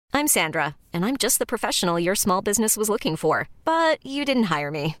I'm Sandra, and I'm just the professional your small business was looking for. But you didn't hire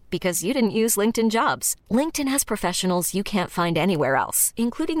me because you didn't use LinkedIn Jobs. LinkedIn has professionals you can't find anywhere else,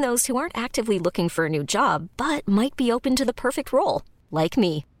 including those who aren't actively looking for a new job, but might be open to the perfect role, like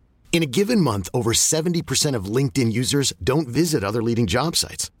me. In a given month, over 70% of LinkedIn users don't visit other leading job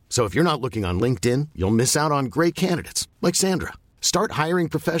sites. So if you're not looking on LinkedIn, you'll miss out on great candidates like Sandra. Start hiring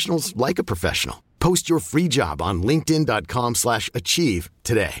professionals like a professional. Post your free job on linkedin.com/achieve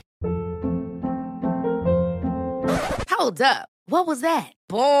today. Hold up. What was that?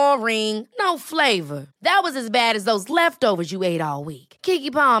 Boring. No flavor. That was as bad as those leftovers you ate all week.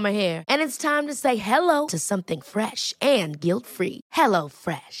 Keke Palmer here. And it's time to say hello to something fresh and guilt-free. Hello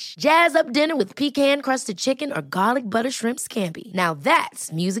Fresh. Jazz up dinner with pecan-crusted chicken or garlic butter shrimp scampi. Now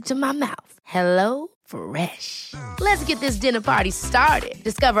that's music to my mouth. Hello Fresh. Let's get this dinner party started.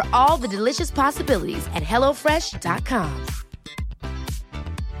 Discover all the delicious possibilities at hellofresh.com.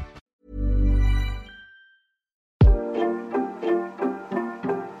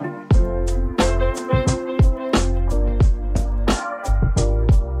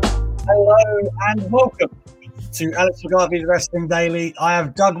 Hello and welcome to Alex McGarvey's Wrestling Daily. I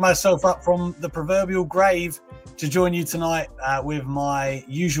have dug myself up from the proverbial grave to join you tonight with my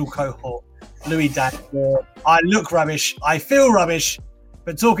usual cohort, Louis Danforth. I look rubbish, I feel rubbish,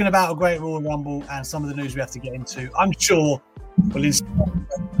 but talking about a great Royal Rumble and some of the news we have to get into, I'm sure will inspire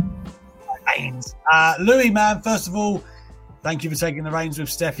my veins. Louis, man, first of all, thank you for taking the reins with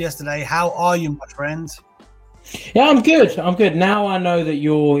Steph yesterday. How are you, my friend? Yeah, I'm good. Now I know that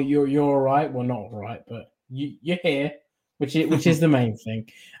you're all right. Well, not all right, but you're here, which is the main thing.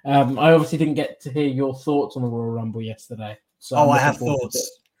 I obviously didn't get to hear your thoughts on the Royal Rumble yesterday. So I have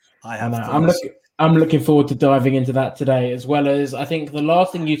thoughts. I'm looking forward to diving into that today, as well as I think the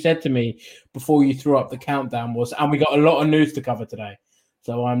last thing you said to me before you threw up the countdown was, and we got a lot of news to cover today.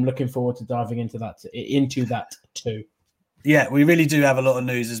 So I'm looking forward to diving into that too. Yeah, we really do have a lot of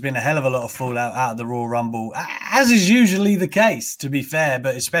news. There's been a hell of a lot of fallout out of the Royal Rumble, as is usually the case, to be fair,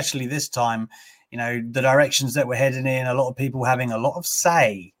 but especially this time, you know, the directions that we're heading in, a lot of people having a lot of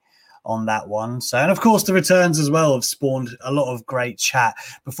say on that one. So, and of course, the returns as well have spawned a lot of great chat.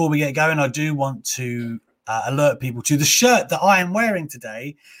 Before we get going, I do want to alert people to the shirt that I am wearing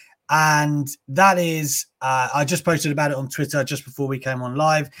today. And that is, I just posted about it on Twitter just before we came on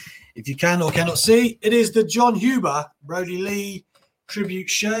live. If you can or cannot see, it is the John Huber Brody Lee tribute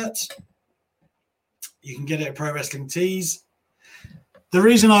shirt. You can get it at Pro Wrestling Tees. The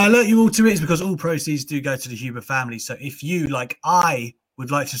reason I alert you all to it is because all proceeds do go to the Huber family. So if you, like I,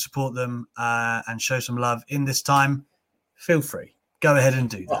 would like to support them and show some love in this time, feel free. Go ahead and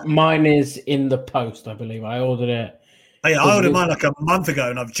do that. Mine is in the post, I believe. I ordered it. Oh, yeah, I ordered mine like a month ago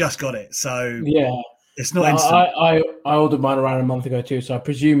and I've just got it. So yeah. It's not instant. I ordered mine around a month ago too, so I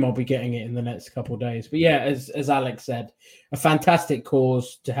presume I'll be getting it in the next couple of days. But yeah, as Alex said, a fantastic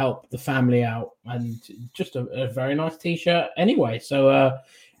cause to help the family out, and just a very nice T-shirt anyway. So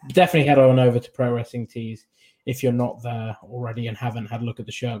definitely head on over to Pro Wrestling Tees if you're not there already and haven't had a look at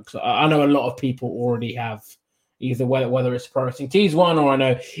the shirt. Because I know a lot of people already have, either whether it's Pro Wrestling Tees one, or I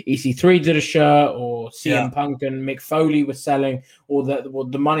know EC3 did a shirt, or CM Punk and Mick Foley was selling, or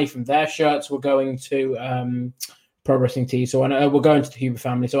the money from their shirts were going to Pro Wrestling Tees. So I know we're going to the Huber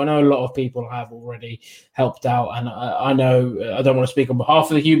family. So I know a lot of people have already helped out, and I know I don't want to speak on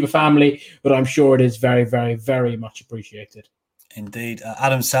behalf of the Huber family, but I'm sure it is very, very, very much appreciated. Indeed.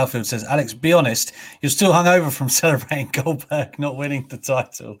 Adam Southfield says, Alex, be honest, you're still hungover from celebrating Goldberg not winning the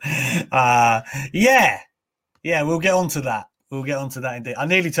title. Yeah, we'll get on to that. We'll get on to that indeed. I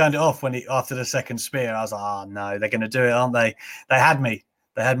nearly turned it off after the second spear. I was like, oh, no, they're going to do it, aren't they? They had me.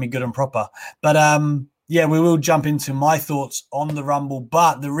 They had me good and proper. But, yeah, we will jump into my thoughts on the Rumble.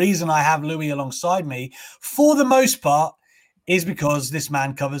 But the reason I have Louis alongside me, for the most part, is because this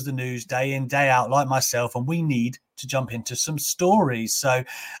man covers the news day in, day out, like myself, and we need to jump into some stories. So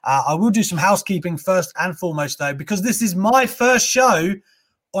I will do some housekeeping first and foremost, though, because this is my first show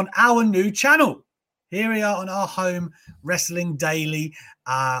on our new channel. Here we are on our home, Wrestling Daily.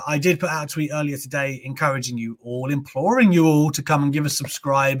 I did put out a tweet earlier today encouraging you all, imploring you all to come and give us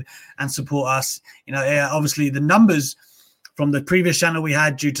subscribe and support us. You know, obviously the numbers from the previous channel we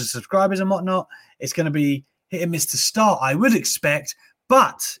had due to subscribers and whatnot, it's going to be hit and miss to start, I would expect.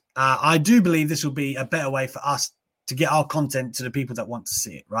 But I do believe this will be a better way for us to get our content to the people that want to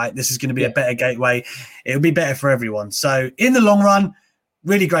see it, right? This is going to be a better gateway. It'll be better for everyone. So in the long run,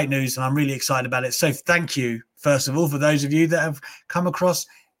 really great news, and I'm really excited about it. So thank you, first of all, for those of you that have come across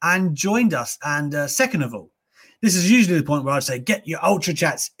and joined us. And second of all, this is usually the point where I'd say, get your Ultra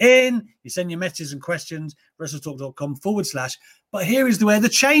Chats in. You send your messages and questions, wrestletalk.com/. But here is where the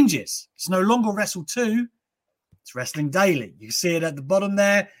change is. It's no longer Wrestle 2. It's Wrestling Daily. You can see it at the bottom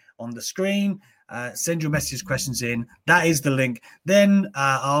there on the screen. Send your messages, questions in. That is the link. Then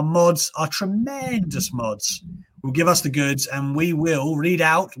our mods, our tremendous mods, will give us the goods and we will read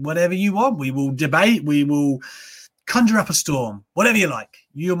out whatever you want. We will debate. We will conjure up a storm, whatever you like.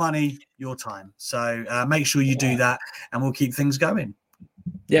 Your money, your time. So make sure you do that and we'll keep things going.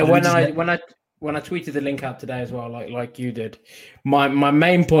 Yeah, when I tweeted the link out today as well, like you did, my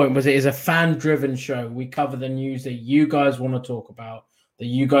main point was it is a fan-driven show. We cover the news that you guys want to talk about, that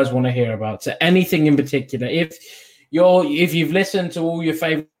you guys want to hear about. So anything in particular, if you've listened to all your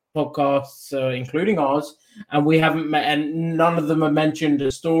favorite podcasts, including ours, and we haven't met, and none of them have mentioned a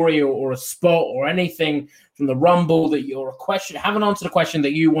story or a spot or anything from the Rumble that you're a question, haven't answered a question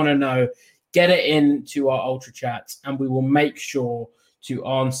that you want to know, get it into our Ultra Chats, and we will make sure to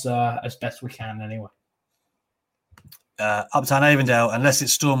answer as best we can anyway. Uptown Avondale, unless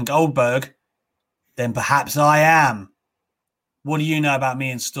it's Storm Goldberg, then perhaps I am. What do you know about me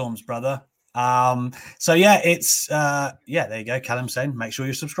and Storms, brother? So yeah, it's there you go. Callum saying, make sure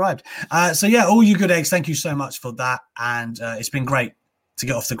you're subscribed. So yeah, all you good eggs, thank you so much for that. And it's been great to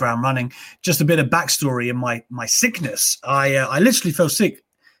get off the ground running. Just a bit of backstory in my sickness. I literally fell sick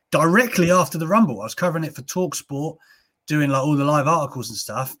directly after the Rumble. I was covering it for TalkSport, doing like all the live articles and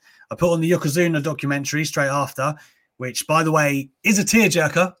stuff. I put on the Yokozuna documentary straight after, which by the way is a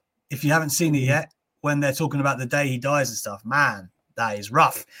tearjerker if you haven't seen it yet, when they're talking about the day he dies and stuff. Man, that is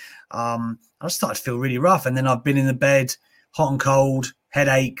rough. I started to feel really rough. And then I've been in the bed, hot and cold,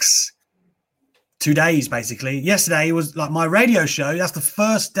 headaches, 2 days basically. Yesterday was like my radio show. That's the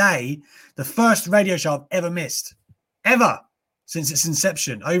first radio show I've ever missed, ever, since its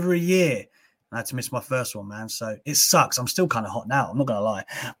inception, over a year. I had to miss my first one, man. So it sucks. I'm still kind of hot now. I'm not going to lie.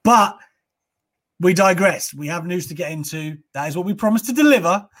 But we digress. We have news to get into. That is what we promised to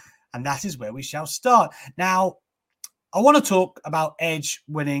deliver. And that is where we shall start. Now, I want to talk about Edge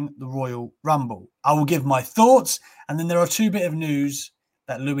winning the Royal Rumble. I will give my thoughts. And then there are two bits of news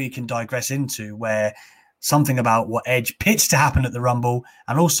that Louis can digress into, where something about what Edge pitched to happen at the Rumble,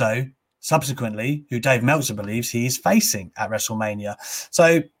 and also subsequently who Dave Meltzer believes he is facing at WrestleMania.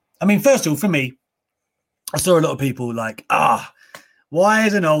 So, I mean, first of all, for me, I saw a lot of people like, why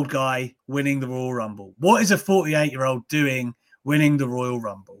is an old guy winning the Royal Rumble? What is a 48-year-old doing winning the Royal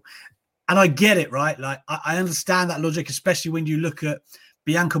Rumble? And I get it, right? Like, I understand that logic, especially when you look at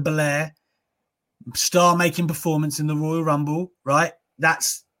Bianca Belair, star-making performance in the Royal Rumble, right?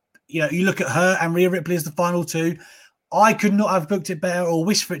 That's, you look at her and Rhea Ripley as the final two. I could not have booked it better or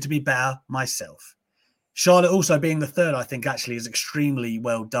wished for it to be better myself. Charlotte also being the third, I think, actually is extremely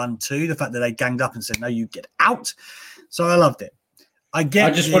well done too. The fact that they ganged up and said, no, you get out. So I loved it. I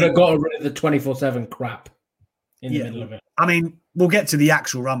just would have got rid of the 24/7 crap in the middle of it. I mean, we'll get to the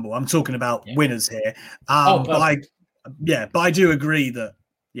actual Rumble. I'm talking about winners here. But I do agree that,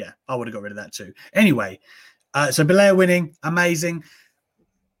 I would have got rid of that too. Anyway, so Belair winning, amazing.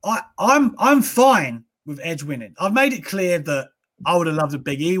 I'm fine with Edge winning. I've made it clear that I would have loved a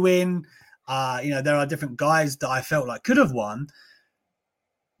Big E win. There are different guys that I felt like could have won.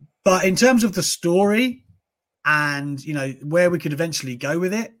 But in terms of the story and, where we could eventually go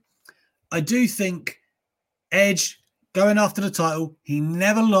with it, I do think Edge going after the title, he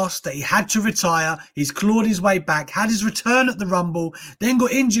never lost, that he had to retire. He's clawed his way back, had his return at the Rumble, then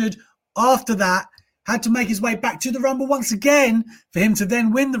got injured after that, had to make his way back to the Rumble once again for him to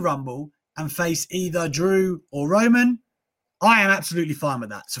then win the Rumble and face either Drew or Roman. I am absolutely fine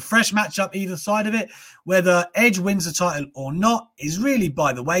with that. It's a fresh matchup either side of it. Whether Edge wins the title or not is really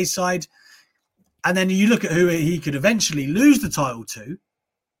by the wayside. And then you look at who he could eventually lose the title to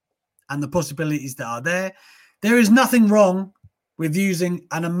and the possibilities that are there. There is nothing wrong with using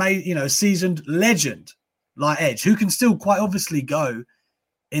an amazing, seasoned legend like Edge, who can still quite obviously go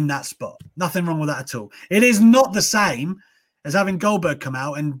in that spot. Nothing wrong with that at all. It is not the same as having Goldberg come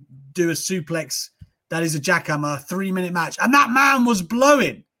out and do a suplex that is a jackhammer 3-minute match. And that man was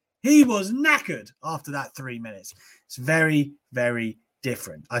blowing. He was knackered after that 3 minutes. It's very, very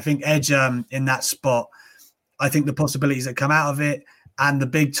different. I think Edge in that spot, I think the possibilities that come out of it and the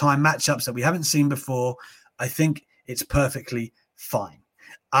big time matchups that we haven't seen before, I think it's perfectly fine.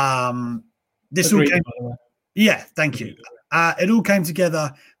 Thank you. It all came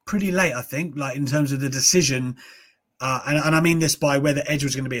together pretty late, I think, like in terms of the decision. And I mean this by whether Edge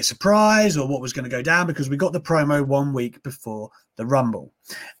was going to be a surprise or what was going to go down, because we got the promo 1 week before the Rumble.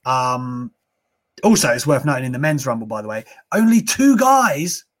 Also, it's worth noting in the men's Rumble, by the way, only 2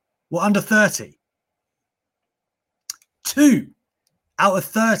 guys were under 30. 2 out of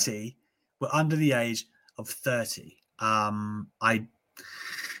 30 were under the age of 30.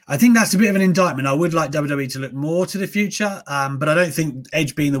 I think that's a bit of an indictment. I would like WWE to look more to the future, but I don't think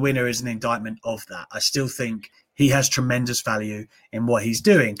Edge being the winner is an indictment of that. I still think he has tremendous value in what he's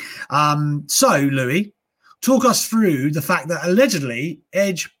doing. So, Louis, talk us through the fact that allegedly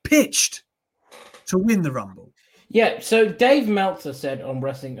Edge pitched to win the Rumble. Yeah, so Dave Meltzer said on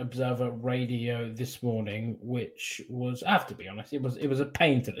Wrestling Observer Radio this morning, which was, I have to be honest, it was a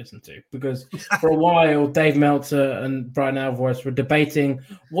pain to listen to, because for a while Dave Meltzer and Brian Alvarez were debating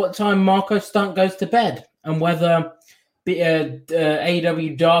what time Marco Stunt goes to bed and whether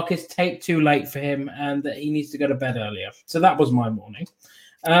AEW Dark is taped too late for him and that he needs to go to bed earlier. So that was my morning.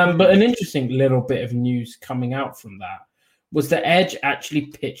 But an interesting little bit of news coming out from that was that Edge actually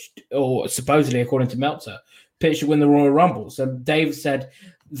pitched, or supposedly, according to Meltzer, pitched to win the Royal Rumble. So Dave said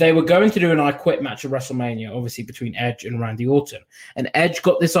they were going to do an I Quit match at WrestleMania, obviously between Edge and Randy Orton. And Edge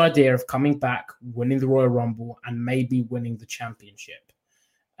got this idea of coming back, winning the Royal Rumble, and maybe winning the championship.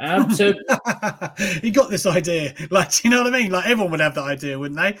 So he got this idea. Like, you know what I mean? Like, everyone would have that idea,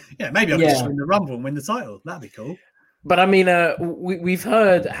 wouldn't they? Yeah, maybe I could just win the Rumble and win the title. That'd be cool. But I mean, we've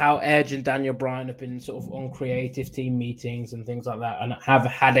heard how Edge and Daniel Bryan have been sort of on creative team meetings and things like that, and have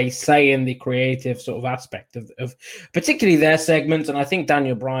had a say in the creative sort of aspect of particularly their segments. And I think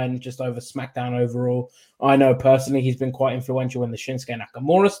Daniel Bryan just over SmackDown overall. I know personally he's been quite influential in the Shinsuke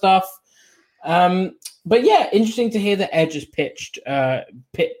Nakamura stuff. But yeah, interesting to hear that Edge has pitched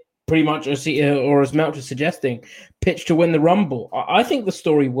pretty much, or as Meltzer suggesting, pitched to win the Rumble. I think the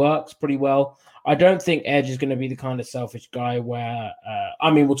story works pretty well. I don't think Edge is going to be the kind of selfish guy where,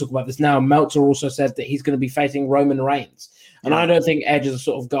 we'll talk about this now. Meltzer also said that he's going to be facing Roman Reigns. And I don't think Edge is the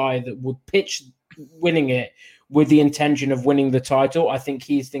sort of guy that would pitch winning it with the intention of winning the title. I think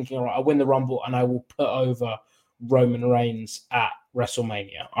he's thinking, all right, I'll win the Rumble and I will put over Roman Reigns at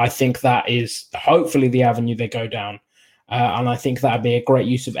WrestleMania. I think that is hopefully the avenue they go down. And I think that would be a great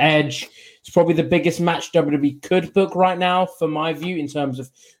use of Edge. It's probably the biggest match WWE could book right now, for my view, in terms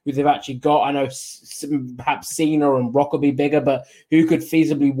of who they've actually got. I know perhaps Cena and Rock will be bigger, but who could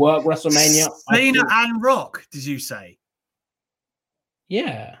feasibly work WrestleMania? Cena and Rock, did you say?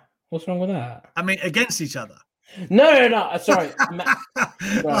 Yeah. What's wrong with that? I mean, against each other. No. Sorry.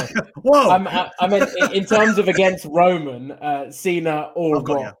 Sorry. Whoa. I mean, in terms of against Roman, Cena or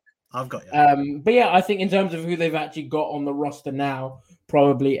Rock. I've got you. But yeah, I think in terms of who they've actually got on the roster now,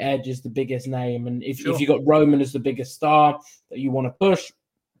 probably Edge is the biggest name. And if you got Roman as the biggest star that you want to push,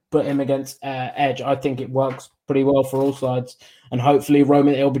 put him against Edge. I think it works pretty well for all sides. And hopefully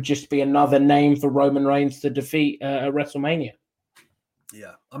Roman, it'll just be another name for Roman Reigns to defeat at WrestleMania.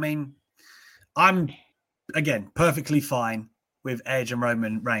 Yeah. I mean, I'm, again, perfectly fine with Edge and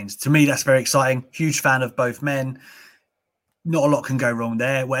Roman Reigns. To me, that's very exciting. Huge fan of both men. Not a lot can go wrong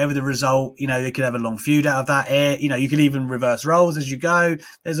there. Whatever the result, they could have a long feud out of that. You could even reverse roles as you go.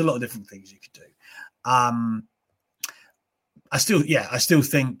 There's a lot of different things you could do. I still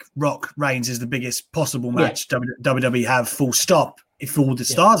think Rock Reigns is the biggest possible match WWE have, full stop, if all the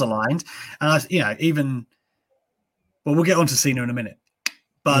stars aligned. And we'll get on to Cena in a minute.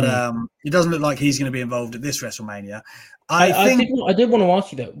 But it doesn't look like he's going to be involved at this WrestleMania. I did want to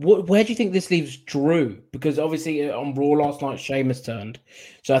ask you that. Where do you think this leaves Drew? Because obviously on Raw last night, Sheamus turned.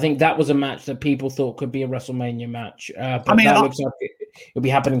 So I think that was a match that people thought could be a WrestleMania match. But that looks like it'll be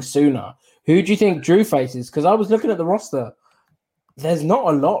happening sooner. Who do you think Drew faces? Because I was looking at the roster. There's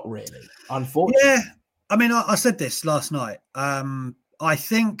not a lot, really, unfortunately. Yeah. I mean, I said this last night. I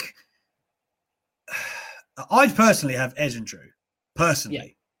think I'd personally have Edge and Drew.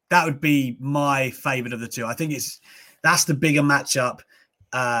 Personally, that would be my favorite of the two. I think that's the bigger matchup.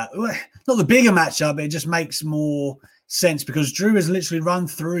 Not the bigger matchup, but it just makes more sense because Drew has literally run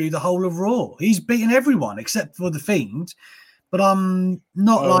through the whole of Raw. He's beaten everyone except for The Fiend. But I'm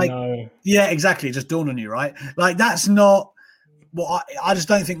not yeah, exactly. It just dawned on you, right? Like, that's not what I just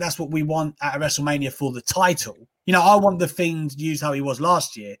don't think that's what we want at a WrestleMania for the title. I want The Fiend to use how he was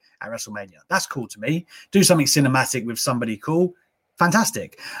last year at WrestleMania. That's cool to me. Do something cinematic with somebody cool.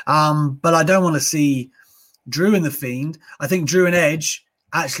 Fantastic. But I don't want to see Drew and The Fiend. I think Drew and Edge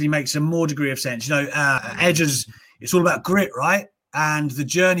actually makes a more degree of sense. Edge it's all about grit, right? And the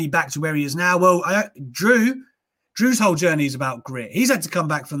journey back to where he is now. Well, Drew's whole journey is about grit. He's had to come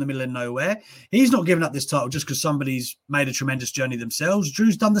back from the middle of nowhere. He's not giving up this title just because somebody's made a tremendous journey themselves.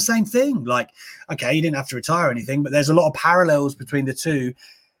 Drew's done the same thing. Like, okay, he didn't have to retire or anything, but there's a lot of parallels between the two.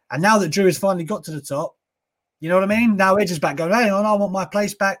 And now that Drew has finally got to the top, you know what I mean? Now Edge is back going, hey, I want my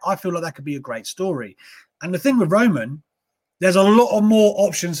place back. I feel like that could be a great story. And the thing with Roman, there's a lot of more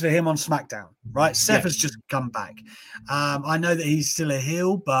options for him on SmackDown, right? Seth has just come back. I know that he's still a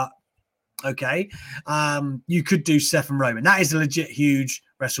heel, but okay. You could do Seth and Roman. That is a legit huge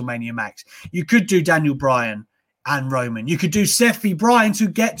WrestleMania max. You could do Daniel Bryan and Roman. You could do Seth v. Bryan to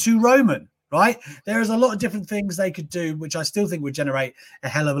get to Roman, right? There is a lot of different things they could do, which I still think would generate a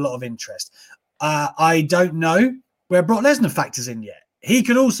hell of a lot of interest. I don't know where Brock Lesnar factors in yet. He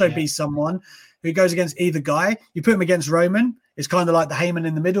could also be someone who goes against either guy. You put him against Roman, it's kind of like the Heyman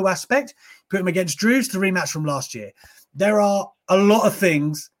in the middle aspect. Put him against Drew, it's the rematch from last year. There are a lot of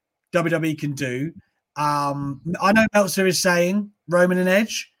things WWE can do. I know Meltzer is saying Roman and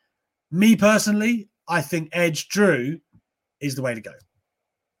Edge. Me personally, I think Edge Drew is the way to go.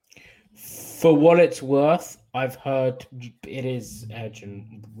 For what it's worth, I've heard it is Edge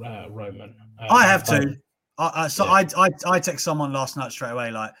and Roman. I have too. I text someone last night straight away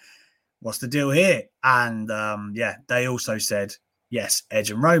like, what's the deal here? And they also said yes,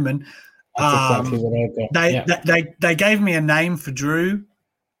 Edge and Roman. That's exactly what I got. They gave me a name for Drew,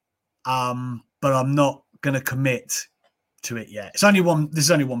 but I'm not going to commit to it yet. It's only one. This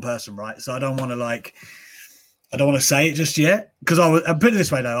is only one person, right? So I don't want to say it just yet because I put it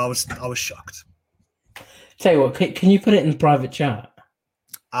this way though. I was shocked. Tell you what, can you put it in private chat?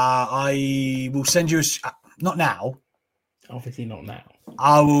 I will send you not now. Obviously not now.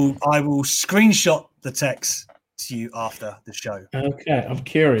 I will screenshot the text to you after the show. Okay, I'm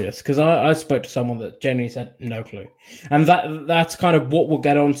curious because I spoke to someone that genuinely said no clue, and that's kind of what we'll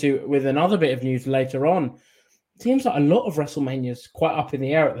get onto with another bit of news later on. It seems like a lot of WrestleMania's quite up in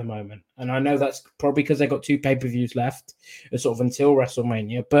the air at the moment, and I know that's probably because they got 2 pay-per-views left, sort of until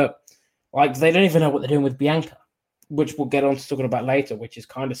WrestleMania. But like they don't even know what they're doing with Bianca, which we'll get on to talking about later, which is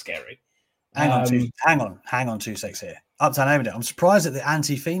kind of scary. Hang on 2 seconds here. Uptown Avenue. I'm surprised at the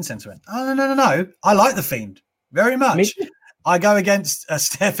anti-Fiend sentiment. Oh, no. I like the Fiend very much. I go against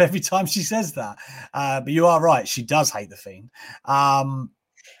Steph every time she says that. But you are right. She does hate the Fiend.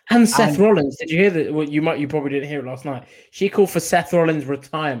 And Seth Rollins. Did you hear that? Well, you probably didn't hear it last night. She called for Seth Rollins'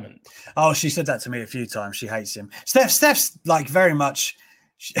 retirement. Oh, she said that to me a few times. She hates him. Steph's like very much.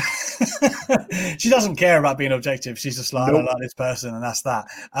 She doesn't care about being objective. She's just like, I don't like this person, and that's that.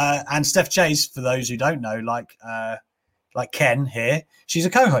 And Steph Chase, for those who don't know, like Ken here, she's a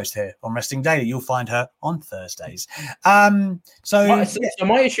co-host here on Wrestling Daily. You'll find her on Thursdays. So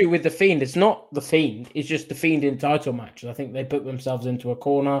my issue with the Fiend, it's not the Fiend, it's just the Fiend in title matches. I think they put themselves into a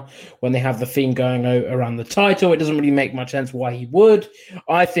corner when they have the Fiend going around the title. It doesn't really make much sense why he would.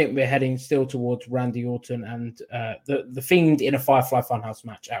 I think we're heading still towards Randy Orton and the Fiend in a Firefly Funhouse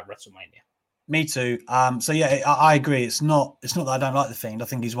match at WrestleMania. Me too. So yeah, I agree. It's not that I don't like the Fiend. I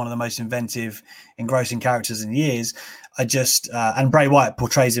think he's one of the most inventive, engrossing characters in years. I just and Bray Wyatt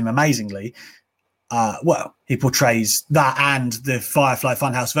portrays him amazingly. He portrays that and the Firefly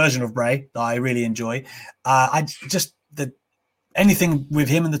Funhouse version of Bray that I really enjoy. Anything with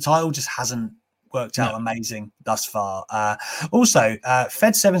him in the title just hasn't worked out amazing thus far. Also,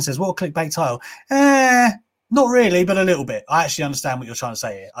 Fed7 says, "What a clickbait title." Not really, but a little bit. I actually understand what you're trying to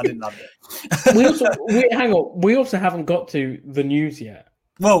say here. I didn't love it. We also haven't got to the news yet.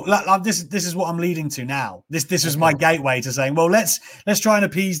 Well, this is what I'm leading to now. This is my gateway to saying, well, let's try and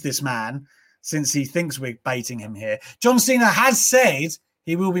appease this man since he thinks we're baiting him here. John Cena has said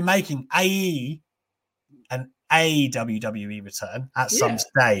he will be making an WWE return at some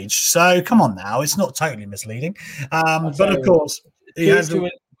stage. So come on now, it's not totally misleading. But of course,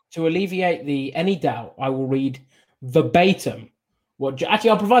 to alleviate any doubt, I will read verbatim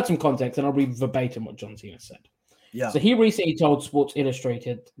I'll provide some context and I'll read verbatim what John Cena said. Yeah. So he recently told Sports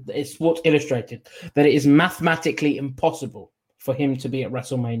Illustrated that it is mathematically impossible for him to be at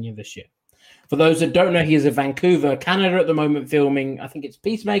WrestleMania this year. For those that don't know, he is in Vancouver, Canada at the moment filming, I think it's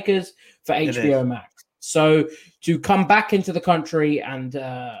Peacemakers for HBO Max. So to come back into the country and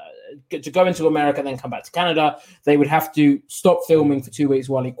to go into America and then come back to Canada, they would have to stop filming for 2 weeks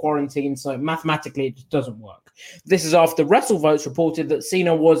while he quarantined. So mathematically, it just doesn't work. This is after WrestleVotes reported that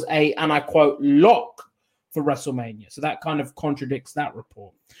Cena was and I quote, lock for WrestleMania. So that kind of contradicts that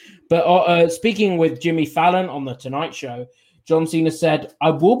report. But speaking with Jimmy Fallon on The Tonight Show, John Cena said,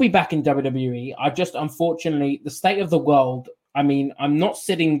 "I will be back in WWE. I just, unfortunately, the state of the world, I mean, I'm not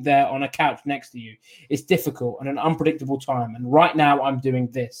sitting there on a couch next to you. It's difficult and an unpredictable time. And right now I'm doing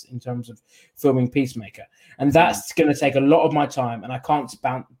this in terms of filming Peacemaker. And that's going to take a lot of my time. And I can't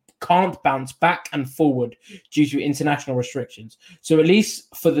bounce back and forward due to international restrictions. So at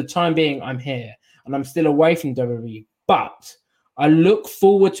least for the time being, I'm here and I'm still away from WWE. But I look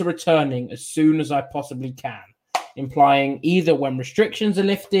forward to returning as soon as I possibly can," implying either when restrictions are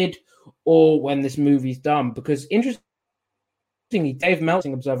lifted or when this movie's done. Because interesting Dave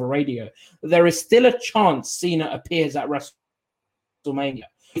Meltzer, Observer Radio, there is still a chance Cena appears at WrestleMania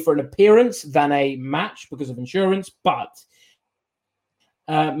for an appearance than a match because of insurance, but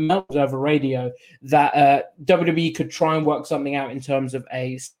Meltzer Observer Radio that WWE could try and work something out in terms of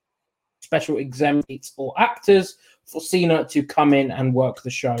a special exempt or actors for Cena to come in and work the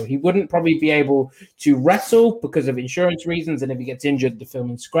show. He wouldn't probably be able to wrestle because of insurance reasons, and if he gets injured, the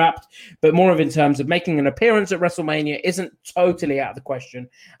film is scrapped. But more of in terms of making an appearance at WrestleMania isn't totally out of the question,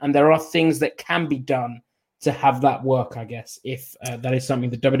 and there are things that can be done to have that work, I guess, if that is something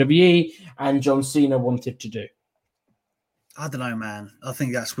that WWE and John Cena wanted to do. I don't know, man. I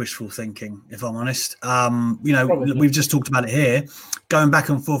think that's wishful thinking, if I'm honest. Probably. We've just talked about it here, going back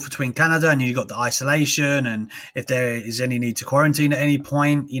and forth between Canada, and you've got the isolation, and if there is any need to quarantine at any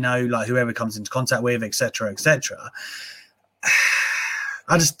point, like whoever comes into contact with, etc., etc.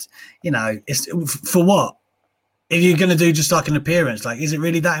 I just, it's for what? If you're going to do just like an appearance, like, is it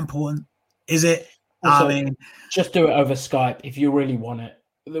really that important? Is it? Also, just do it over Skype if you really want it.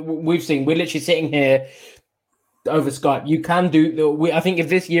 We're literally sitting here over Skype. You can do. I think if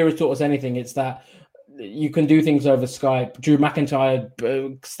this year has taught us anything, it's that you can do things over Skype. Drew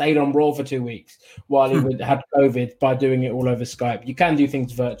McIntyre stayed on Raw for 2 weeks while he had COVID by doing it all over Skype. You can do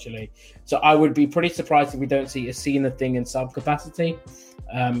things virtually. So I would be pretty surprised if we don't see a Cena thing in some capacity,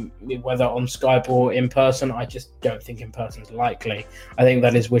 whether on Skype or in person. I just don't think in person is likely. I think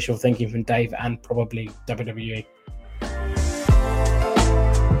that is wishful thinking from Dave and probably WWE.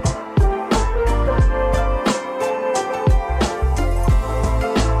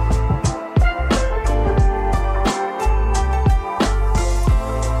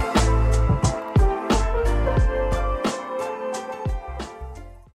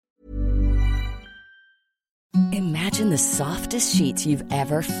 Imagine the softest sheets you've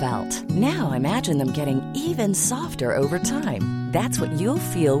ever felt. Now imagine them getting even softer over time. That's what you'll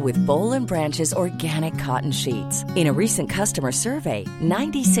feel with Boll & Branch's organic cotton sheets. In a recent customer survey,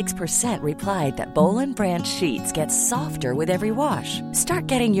 96% replied that Boll & Branch sheets get softer with every wash. Start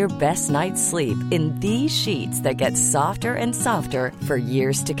getting your best night's sleep in these sheets that get softer and softer for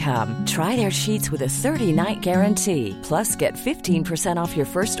years to come. Try their sheets with a 30-night guarantee. Plus, get 15% off your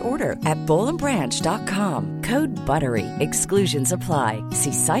first order at bollandbranch.com. Code BUTTERY. Exclusions apply.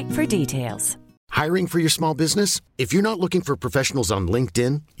 See site for details. Hiring for your small business? If you're not looking for professionals on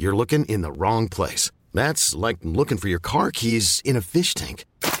LinkedIn, you're looking in the wrong place. That's like looking for your car keys in a fish tank.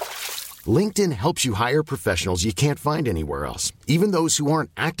 LinkedIn helps you hire professionals you can't find anywhere else, even those who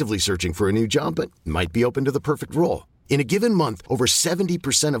aren't actively searching for a new job but might be open to the perfect role. In a given month, over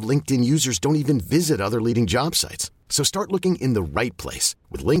 70% of LinkedIn users don't even visit other leading job sites. So start looking in the right place.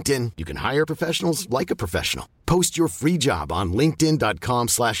 With LinkedIn, you can hire professionals like a professional. Post your free job on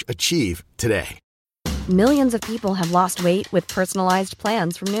linkedin.com/achieve today. Millions of people have lost weight with personalized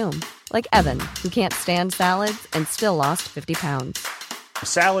plans from Noom. Like Evan, who can't stand salads and still lost 50 pounds.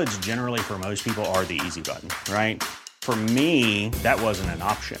 Salads generally for most people are the easy button, right? For me, that wasn't an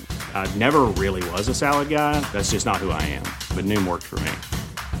option. I never really was a salad guy. That's just not who I am. But Noom worked for me.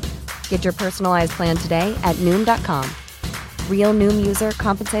 Get your personalized plan today at Noom.com. Real Noom user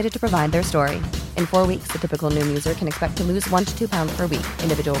compensated to provide their story. In 4 weeks, the typical Noom user can expect to lose 1 to 2 pounds per week.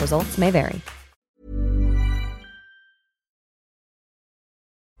 Individual results may vary.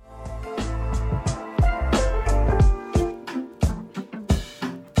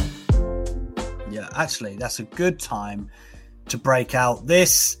 Yeah, actually, that's a good time to break out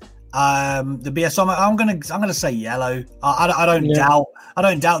this. The BS. I'm gonna say yellow. I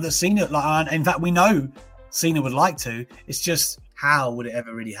don't doubt that Cena. In fact, we know Cena would like to. It's just how would it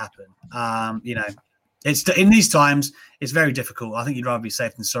ever really happen? It's in these times. It's very difficult. I think you'd rather be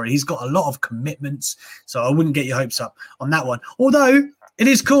safe than sorry. He's got a lot of commitments, so I wouldn't get your hopes up on that one. Although it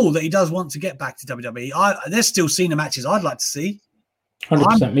is cool that he does want to get back to WWE. There's still Cena matches I'd like to see.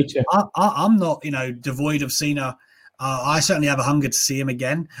 100%, me too. I'm not, devoid of Cena. I certainly have a hunger to see him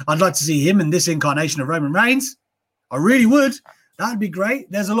again. I'd like to see him in this incarnation of Roman Reigns. I really would. That'd be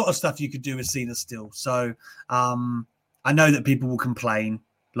great. There's a lot of stuff you could do with Cena still. So I know that people will complain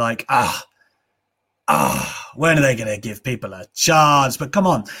like, when are they going to give people a chance? But come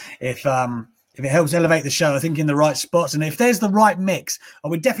on, if it helps elevate the show, I think in the right spots, and if there's the right mix, I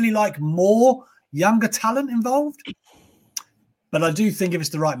would definitely like more younger talent involved. But I do think if it's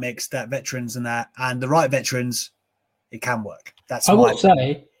the right mix, that veterans and the right veterans, it can work. I would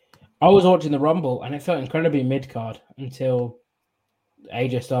say, I was watching the Rumble and it felt incredibly mid-card until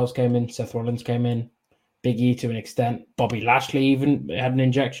AJ Styles came in, Seth Rollins came in, Big E to an extent, Bobby Lashley even had an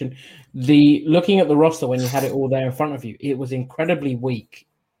injection. Looking at the roster when you had it all there in front of you, it was incredibly weak.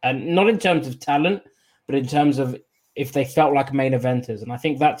 And not in terms of talent, but in terms of if they felt like main eventers. And I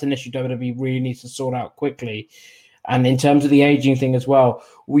think that's an issue WWE really needs to sort out quickly. And in terms of the aging thing as well,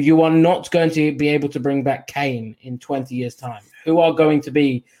 you are not going to be able to bring back Kane in 20 years' time. Who are going to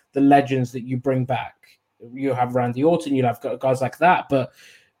be the legends that you bring back? You have Randy Orton, you'll have guys like that, but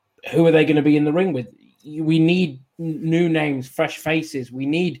who are they going to be in the ring with? We need new names, fresh faces. We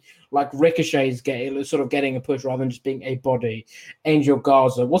need like Ricochet's getting a push rather than just being a body. Angel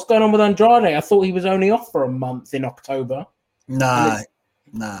Garza. What's going on with Andrade? I thought he was only off for a month in October. Nah.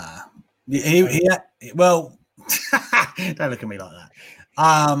 Well, don't look at me like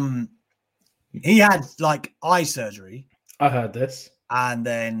that. He had like eye surgery. I heard this. And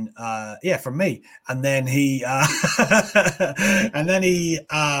then, from me. And then he obviously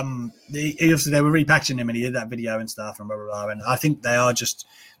they were repackaging him, and he did that video and stuff, and blah blah blah. And I think they are just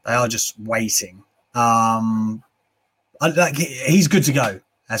waiting. He's good to go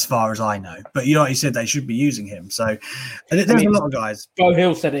as far as I know. But you know, he said they should be using him. So there's a lot of guys. Joe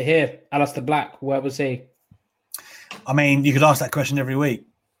Hill said it here. Aleister Black, where was he? I mean, you could ask that question every week.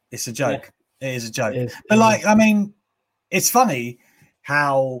 It's a joke. Yeah. It is a joke. It's funny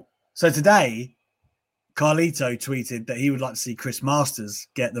how today Carlito tweeted that he would like to see Chris Masters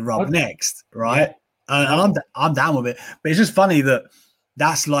get the rub next, right? Yeah. And I'm down with it. But it's just funny that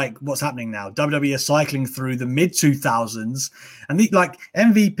that's like what's happening now. WWE are cycling through the mid 2000s, and like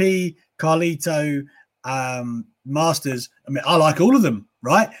MVP, Carlito, Masters. I mean, I like all of them,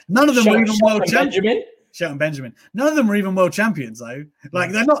 right? None of them were even world champions. Shelton Benjamin. None of them were even world champions though.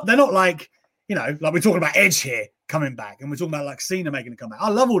 Like they're not like, you know, like we're talking about Edge here coming back, and we're talking about like Cena making a comeback. I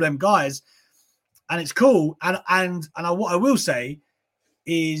love all them guys, and it's cool. And what I will say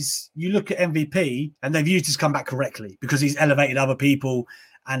is, you look at MVP, and they've used his comeback correctly because he's elevated other people,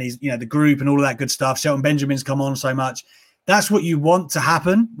 and he's, you know, the group and all of that good stuff. Shelton Benjamin's come on so much. That's what you want to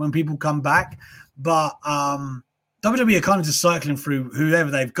happen when people come back. But WWE are kind of just cycling through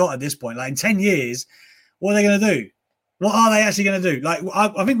whoever they've got at this point. Like in 10 years, what are they going to do? What are they actually going to do? Like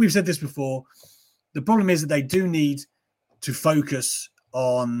I think we've said this before. The problem is that they do need to focus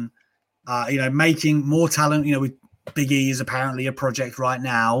on, making more talent. You know, with Big E is apparently a project right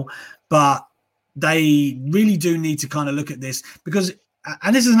now, but they really do need to kind of look at this because,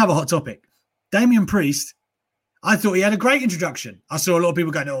 and this is another hot topic, Damian Priest, I thought he had a great introduction. I saw a lot of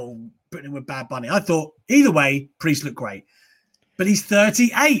people going, oh, putting him with Bad Bunny. I thought either way, Priest looked great, but he's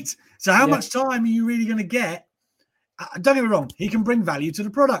 38. So how much time are you really going to get? Don't get me wrong, he can bring value to the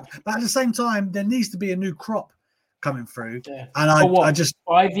product, but at the same time, there needs to be a new crop coming through. Yeah. And I just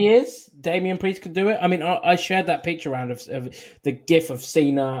 5 years, Damian Priest could do it. I mean, I shared that picture around of the GIF of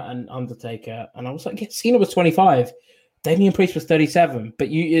Cena and Undertaker, and I was like, yeah, Cena was 25, Damian Priest was 37, but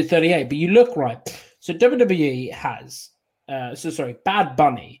you 38. But you look right. So WWE has, Bad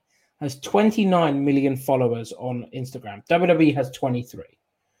Bunny has 29 million followers on Instagram. WWE has 23.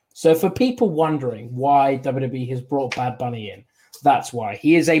 So for people wondering why WWE has brought Bad Bunny in, that's why.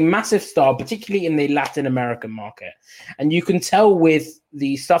 He is a massive star, particularly in the Latin American market. And you can tell with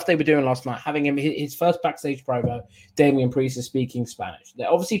the stuff they were doing last night, having him, his first backstage promo, Damian Priest is speaking Spanish.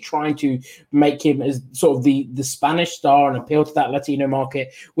 They're obviously trying to make him as sort of the Spanish star and appeal to that Latino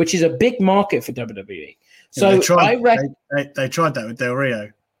market, which is a big market for WWE. So they tried that with Del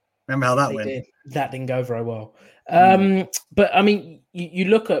Rio. Remember how that went? Did. That didn't go very well. But I mean, you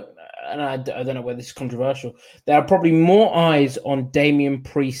look at, and I don't know whether this is controversial, there are probably more eyes on Damian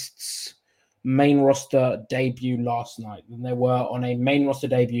Priest's main roster debut last night than there were on a main roster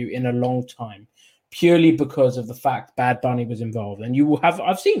debut in a long time, purely because of the fact Bad Bunny was involved. And you will have,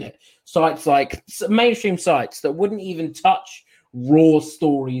 I've seen it, sites like mainstream sites that wouldn't even touch Raw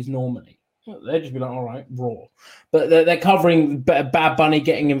stories normally. They'd just be like, all right, Raw. But they're covering Bad Bunny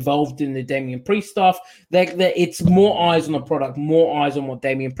getting involved in the Damian Priest stuff. It's more eyes on the product, more eyes on what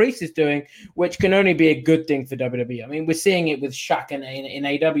Damian Priest is doing, which can only be a good thing for WWE. I mean, we're seeing it with Shaq in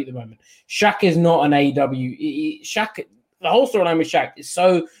AEW at the moment. Shaq is not an AEW. The whole storyline with Shaq is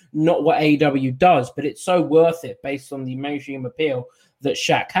so not what AEW does, but it's so worth it based on the mainstream appeal that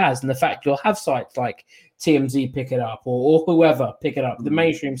Shaq has. And the fact you'll have sites like TMZ pick it up or whoever pick it up, the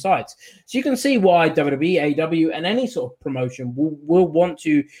mainstream sites. So you can see why WWE, AEW, and any sort of promotion will want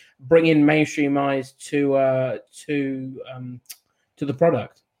to bring in mainstream eyes to the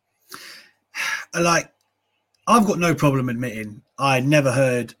product. Like, I've got no problem admitting I never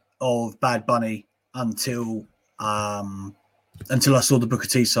heard of Bad Bunny until I saw the Booker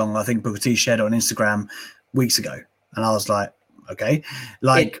T song. I think Booker T shared it on Instagram weeks ago, and I was like, okay,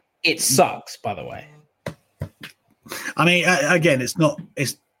 like it sucks, by the way. I mean, again, it's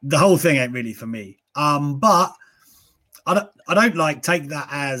the whole thing ain't really for me. But I don't like take that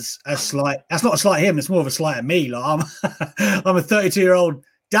as a slight. That's not a slight at him. It's more of a slight at me. Like I'm a 32-year-old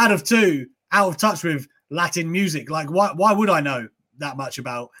dad of two, out of touch with Latin music. Like why would I know that much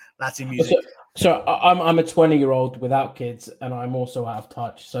about Latin music? So I'm a 20-year-old without kids, and I'm also out of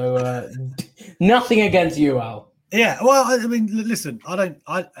touch. So nothing against you, Al. Yeah, well, I mean, listen,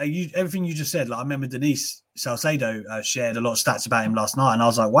 everything you just said. Like I remember Denise Salcedo shared a lot of stats about him last night, and I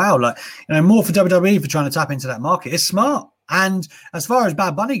was like, wow, like more for WWE for trying to tap into that market. It's smart. And as far as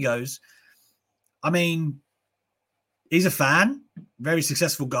Bad Bunny goes, I mean, he's a fan, very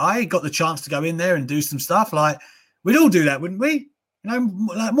successful guy. Got the chance to go in there and do some stuff. Like we'd all do that, wouldn't we?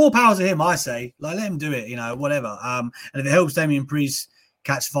 Like more power to him. I say, like let him do it. Whatever. And if it helps Damian Priest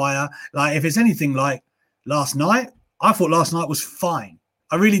catch fire, like if it's anything like last night, I thought last night was fine.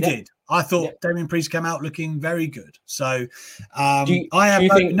 I really did. I thought Damian Priest came out looking very good. So do you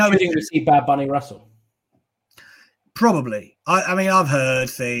think we see Bad Bunny wrestle? Probably. I mean, I've heard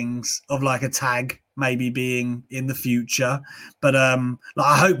things of like a tag maybe being in the future, but I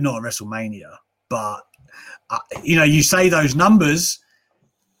hope not at WrestleMania. But you say those numbers,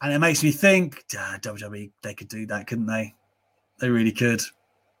 and it makes me think WWE, they could do that, couldn't they? They really could.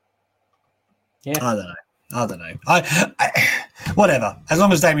 Yeah. I don't know. I whatever. As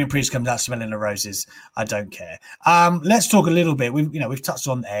long as Damian Priest comes out smelling the roses, I don't care. Let's talk a little bit. We've touched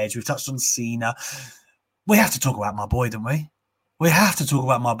on Edge. We've touched on Cena. We have to talk about my boy, don't we? We have to talk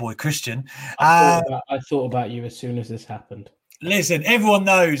about my boy Christian. I thought about you as soon as this happened. Listen, everyone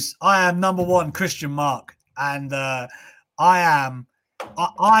knows I am number one Christian Mark, and I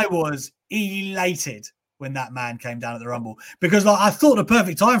was elated when that man came down at the Rumble, because I thought the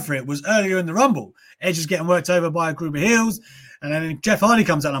perfect time for it was earlier in the Rumble. Edge is getting worked over by a group of heels, and then Jeff Hardy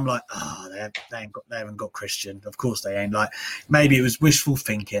comes out, and I'm like, they haven't got Christian. Of course they ain't. Like maybe it was wishful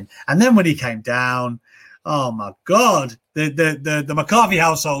thinking. And then when he came down, oh my God, the McCarthy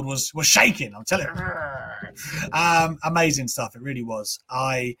household was shaking. I'm telling you, amazing stuff. It really was.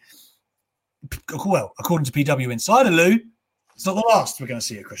 According to PW Insider, Lou, it's not the last we're going to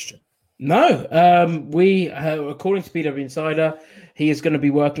see a Christian. No, according to PW Insider, he is going to be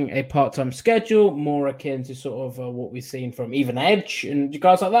working a part-time schedule, more akin to sort of what we've seen from even Edge and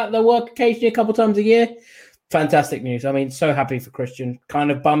guys like that. They'll work occasionally a couple times a year. Fantastic news. I mean, so happy for Christian. Kind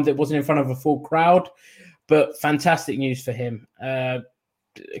of bummed it wasn't in front of a full crowd, but fantastic news for him.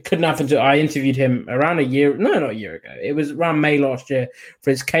 It couldn't happen to. I interviewed him around not a year ago. It was around May last year for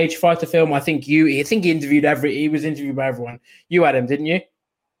his Cage Fighter film. I think he was interviewed by everyone. You had him, didn't you?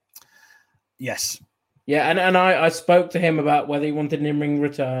 Yes. Yeah, and I spoke to him about whether he wanted an in-ring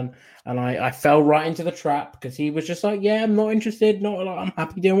return, and I fell right into the trap because he was just like, yeah, I'm not interested. I'm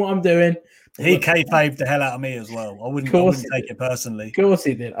happy doing what I'm doing. He kayfabed the hell out of me as well. I wouldn't take it personally. Of course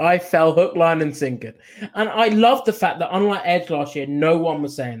he did. I fell hook, line, and sinker. And I love the fact that unlike Edge last year, no one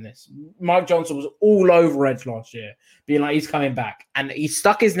was saying this. Mike Johnson was all over Edge last year, being like, he's coming back. And he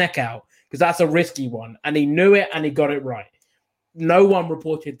stuck his neck out because that's a risky one. And he knew it and he got it right. No one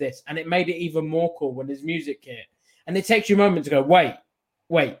reported this, and it made it even more cool when his music hit. And it takes you a moment to go, wait,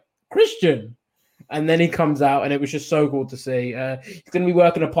 Christian. And then he comes out, and it was just so cool to see. He's going to be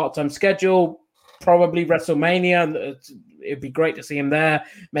working a part-time schedule, probably WrestleMania. It'd be great to see him there,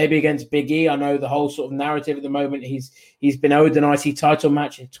 maybe against Big E. I know the whole sort of narrative at the moment, he's been owed an IC title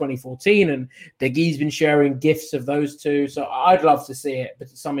match in 2014, and Big E's been sharing gifts of those two. So I'd love to see it, but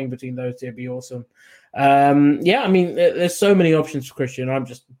something between those two would be awesome. I mean, there's so many options for Christian. I'm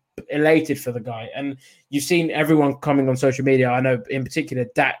just elated for the guy, and you've seen everyone coming on social media. I know in particular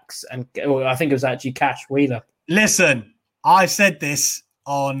Dax, and I think it was actually Cash Wheeler. Listen, I said this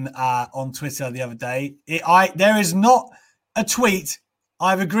on Twitter the other day. There is not a tweet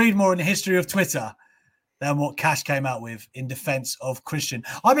I've agreed more in the history of Twitter than what Cash came out with in defense of Christian.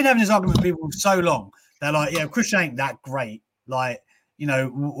 I've been having this argument with people for so long. They're like, yeah, Christian ain't that great. Like,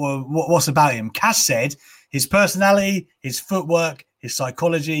 what's about him? Cash said his personality, his footwork, his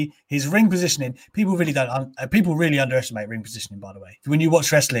psychology, his ring positioning. People really underestimate ring positioning, by the way. When you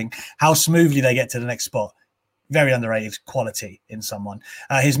watch wrestling, how smoothly they get to the next spot. Very underrated quality in someone.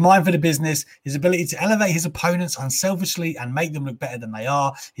 His mind for the business, his ability to elevate his opponents unselfishly and make them look better than they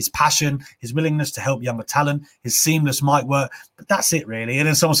are, his passion, his willingness to help younger talent, his seamless mic work. But that's it, really. And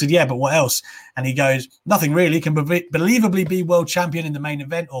then someone said, yeah, but what else? And he goes, nothing really. Can believably be world champion in the main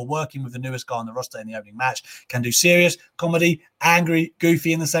event or working with the newest guy on the roster in the opening match. Can do serious, comedy, angry,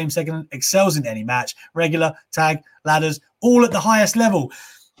 goofy in the same second. Excels in any match. Regular, tag, ladders, all at the highest level.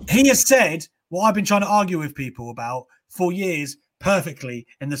 He has said what I've been trying to argue with people about for years perfectly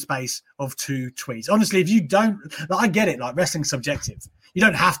in the space of 2 tweets. Honestly, if you don't, I get it, like wrestling's subjective. You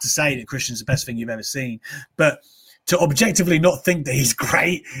don't have to say that Christian's the best thing you've ever seen. But to objectively not think that he's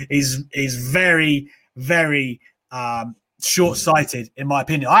great is very, very short-sighted, in my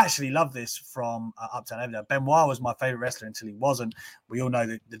opinion. I actually love this from Uptown Evidence. Benoit was my favorite wrestler until he wasn't. We all know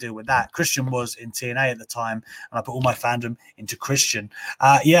the deal with that. Christian was in TNA at the time, and I put all my fandom into Christian.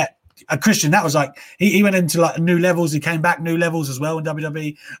 Christian, that was like he went into like new levels. He came back new levels as well in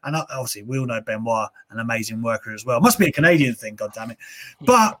WWE, and obviously we all know Benoit, an amazing worker as well. Must be a Canadian thing, God damn it.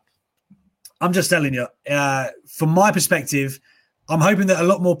 But I'm just telling you, from my perspective, I'm hoping that a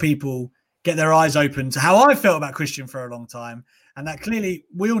lot more people get their eyes open to how I felt about Christian for a long time, and that clearly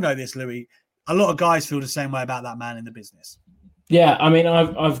we all know this, Louis. A lot of guys feel the same way about that man in the business. Yeah, I mean,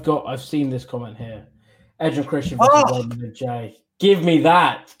 I've seen this comment here. Edge and Christian versus Roman and Jay. Give me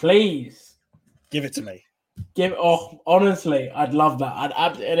that, please. Give it to me. Honestly, I'd love that.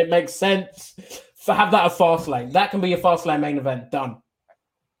 And it makes sense. Have that at Fastlane. That can be a Fastlane main event. Done.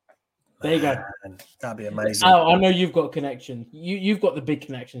 There you go. That'd be amazing. Oh, I know you've got a connection. You've got the big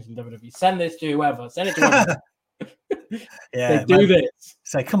connections in WWE. Send this to whoever. Send it to whoever. Yeah, do this.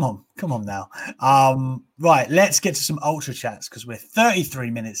 Say, come on now. Right, let's get to some Ultra Chats because we're 33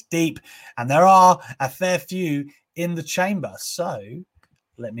 minutes deep and there are a fair few in the chamber. So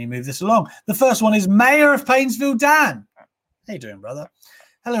let me move this along. The first one is Mayor of Painesville, Dan. How you doing, brother?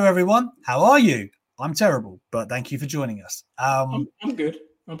 Hello, everyone. How are you? I'm terrible, but thank you for joining us. I'm good.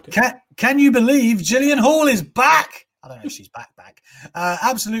 Can you believe Jillian Hall is back? I don't know if she's back.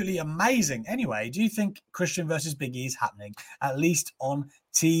 Absolutely amazing. Anyway, do you think Christian versus Big E is happening, at least on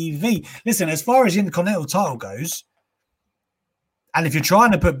TV? Listen, as far as the Intercontinental title goes, and if you're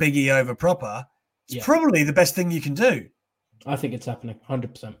trying to put Big E over proper, it's probably the best thing you can do. I think it's happening,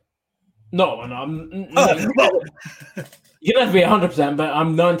 100%. No, you don't have to be 100%, but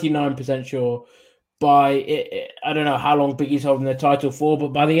I'm 99% sure by it. I don't know how long Big E's holding the title for, but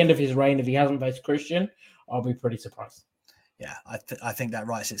by the end of his reign, if he hasn't faced Christian, I'll be pretty surprised. Yeah, I think that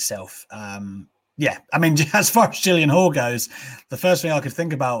writes itself. Yeah, I mean, as far as Jillian Hall goes, the first thing I could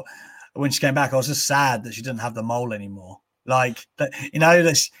think about when she came back, I was just sad that she didn't have the mole anymore. Like, that,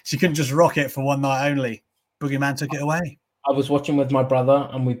 that she couldn't just rock it for one night only. Boogeyman took it away. I was watching with my brother,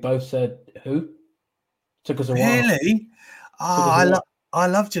 and we both said, "Who?" Took us a while. Really? I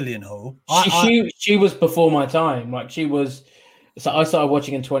love Jillian Hall. She was before my time. Like she was. So I started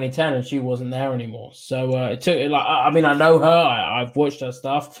watching in 2010, and she wasn't there anymore. So it took. Like I mean, I know her. I've watched her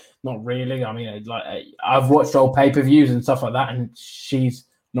stuff. Not really. I mean, I've watched old pay-per-views and stuff like that, and she's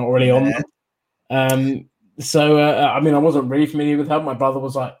not really on them. So I mean, I wasn't really familiar with her. My brother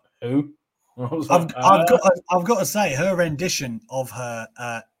was like, "Who?" I've got to say, her rendition of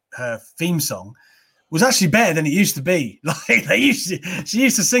her theme song was actually better than it used to be. Like she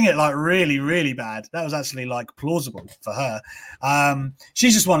used to sing it like really, really bad. That was actually like plausible for her.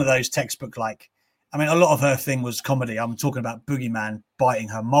 She's just one of those textbook like. I mean, a lot of her thing was comedy. I'm talking about Boogeyman biting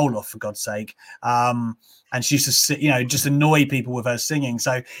her mole off, for God's sake. And she used to, just annoy people with her singing.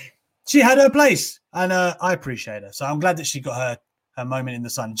 So she had her place, and I appreciate her. So I'm glad that she got her moment in the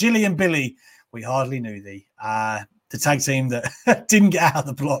sun. Jilly and Billy, we hardly knew thee. The tag team that didn't get out of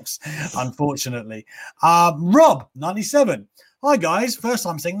the blocks, unfortunately. Rob, 97. Hi, guys. First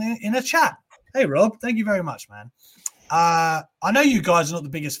time seeing in a chat. Hey, Rob. Thank you very much, man. I know you guys are not the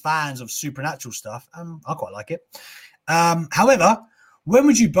biggest fans of supernatural stuff. I quite like it. However, when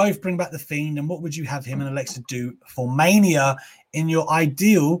would you both bring back The Fiend, and what would you have him and Alexa do for Mania in your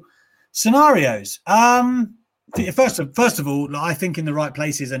ideal scenarios? First of all, I think in the right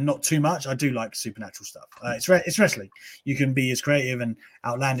places and not too much. I do like supernatural stuff. It's wrestling. You can be as creative and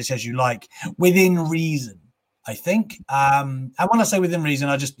outlandish as you like within reason, I think. And when I say within reason,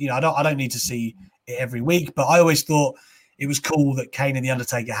 I just I don't need to see it every week, but I always thought it was cool that Kane and The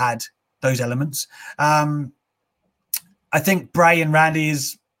Undertaker had those elements. I think Bray and Randy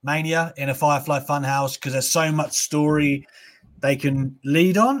is Mania in a Firefly Funhouse because there's so much story they can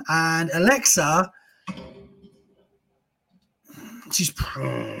lead on, and Alexa.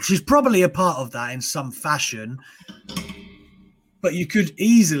 She's probably a part of that in some fashion, but you could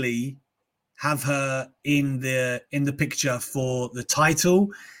easily have her in the picture for the title.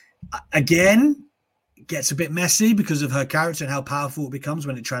 Again, it gets a bit messy because of her character and how powerful it becomes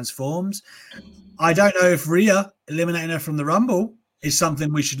when it transforms. I don't know if Rhea eliminating her from the Rumble is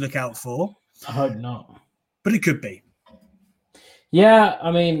something we should look out for. I hope not, but it could be. Yeah,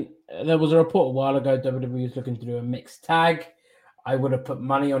 I mean, there was a report a while ago WWE was looking to do a mixed tag. I would have put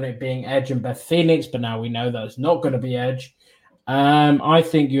money on it being Edge and Beth Phoenix, but now we know that it's not going to be Edge. I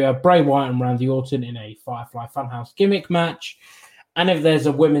think you have Bray Wyatt and Randy Orton in a Firefly Funhouse gimmick match. And if there's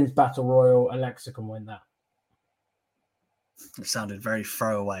a women's battle royal, Alexa can win that. It sounded very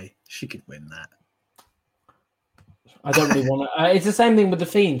throwaway. She could win that. I don't really want to. It's the same thing with the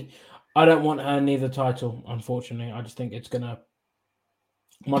Fiend. I don't want her near the title, unfortunately. I just think it's gonna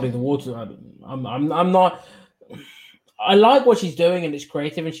muddy the water. I'm not. I like what she's doing, and it's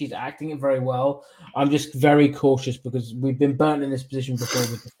creative, and she's acting it very well. I'm just very cautious because we've been burnt in this position before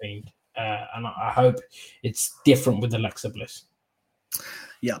with the Fiend, and I hope it's different with Alexa Bliss.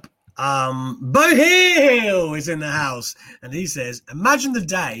 Yep. Bo Hill is in the house, and he says, "Imagine the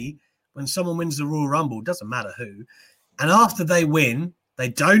day when someone wins the Royal Rumble, doesn't matter who, and after they win, they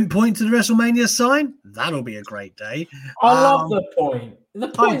don't point to the WrestleMania sign. That'll be a great day." I love the point. The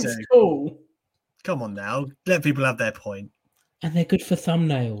point's cool. Come on now, let people have their point. And they're good for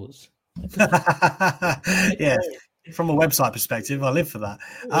thumbnails. Yeah, from a website perspective, I live for that.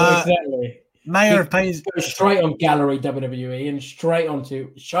 Exactly. Mayor of Paisley. Go straight on Gallery WWE and straight onto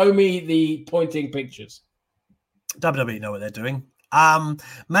show me the pointing pictures. WWE know what they're doing.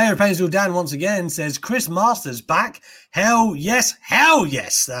 Mayor of Painesville Dan once again says Chris Masters back. Hell yes, hell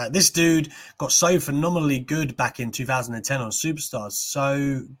yes. This dude got so phenomenally good back in 2010 on Superstars.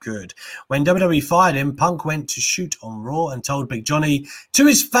 So good. When WWE fired him, Punk went to shoot on Raw and told Big Johnny to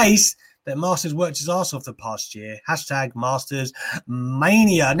his face that Masters worked his ass off the past year. # Masters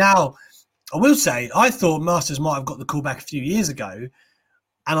Mania. Now, I will say, I thought Masters might have got the call back a few years ago,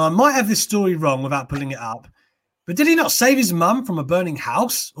 and I might have this story wrong without pulling it up. But did he not save his mum from a burning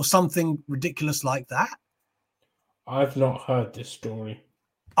house or something ridiculous like that? I've not heard this story.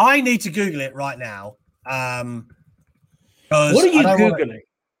 I need to Google it right now. What are you Googling?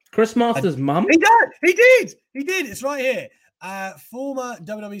 Chris Masters' mum? He did. It's right here. Former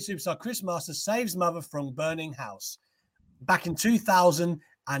WWE superstar Chris Masters saves mother from burning house back in 2013.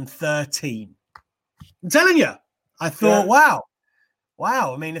 I'm telling you, I thought, wow.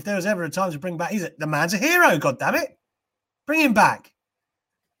 I mean, if there was ever a time to bring back, the man's a hero, God damn it. Bring him back.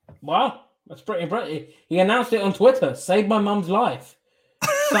 Wow, that's pretty impressive. He announced it on Twitter. Saved my mum's life.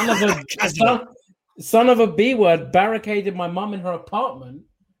 Son of a B word barricaded my mum in her apartment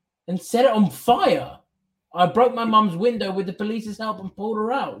and set it on fire. I broke my mum's window with the police's help and pulled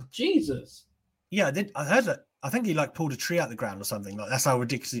her out. Jesus. Yeah, I did. I heard that. I think he pulled a tree out the ground or something. That's how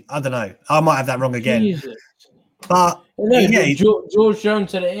ridiculous. I don't know. I might have that wrong again. Jesus. But George Jones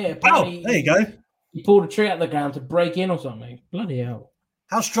said it here. Apparently, there you go. He pulled a tree out the ground to break in or something. Bloody hell!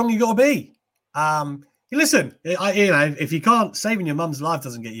 How strong you got to be? Listen, if you can't, saving your mum's life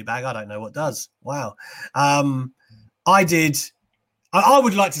doesn't get you back. I don't know what does. Wow. I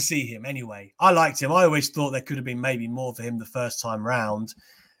would like to see him anyway. I liked him. I always thought there could have been maybe more for him the first time round.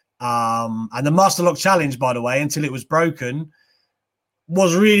 And the Master Lock Challenge, by the way, until it was broken,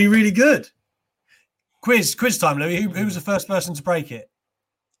 was really, really good. Quiz time, Louis. Who was the first person to break it?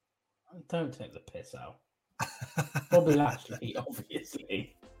 Don't take the piss out. Bobby Lashley,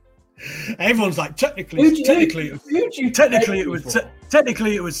 obviously. Everyone's like, technically, it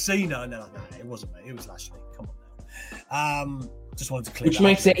was Cena. No, it wasn't, mate. It was Lashley. Come on now. Just wanted to clear. Which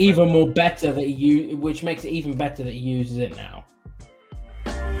makes it even more better that which makes it even better that he uses it now.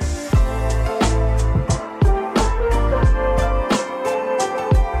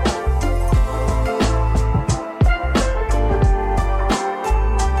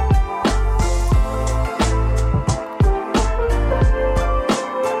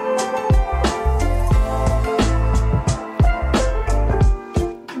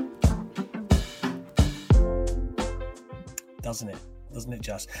 Doesn't it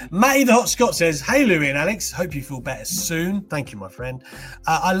just? Matty the Hot Scott says, "Hey Louie and Alex, hope you feel better soon." Thank you, my friend.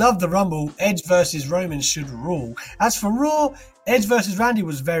 I love the Rumble. Edge versus Roman should rule. As for Raw, Edge versus Randy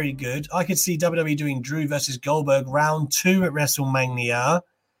was very good. I could see WWE doing Drew versus Goldberg round 2 at WrestleMania.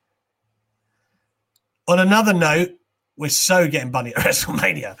 On another note, we're so getting bunny at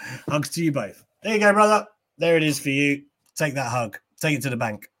WrestleMania. Hugs to you both. There you go, brother. There it is for you. Take that hug. Take it to the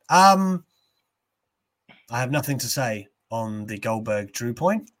bank. I have nothing to say on the Goldberg Drew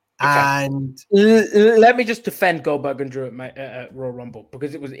point. Okay. And let me just defend Goldberg and Drew at Royal Rumble,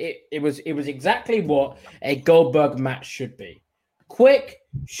 because it was exactly what a Goldberg match should be. Quick,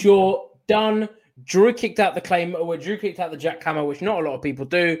 short, done. Drew kicked out the jackhammer, which not a lot of people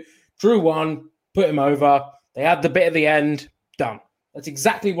do. Drew won, put him over. They had the bit at the end, done. That's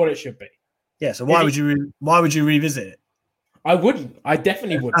exactly what it should be. Yeah, so why would you revisit it? I wouldn't. I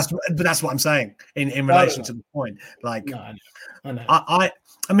definitely wouldn't. But that's what I'm saying in relation to the point. Like, no, I know. I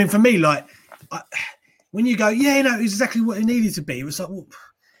mean, for me, when you go, it's exactly what it needed to be. It was like, well,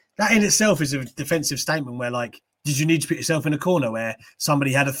 that in itself is a defensive statement where, did you need to put yourself in a corner where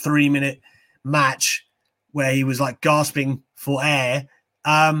somebody had a 3-minute match where he was gasping for air?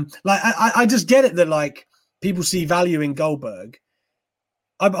 I just get it that people see value in Goldberg.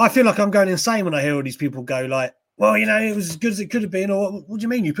 I feel like I'm going insane when I hear all these people go well, it was as good as it could have been. Or what do you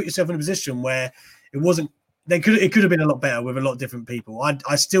mean? You put yourself in a position where it wasn't. It could have been a lot better with a lot of different people.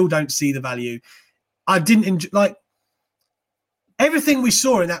 I still don't see the value. I didn't enjoy everything we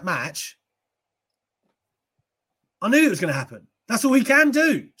saw in that match. I knew it was going to happen. That's all he can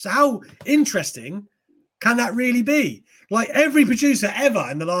do. So how interesting can that really be? Like every producer ever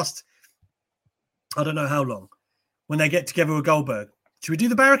in the last, I don't know how long, when they get together with Goldberg, should we do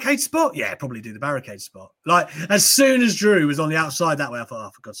the barricade spot? Yeah, probably do the barricade spot. Like as soon as Drew was on the outside that way, I thought,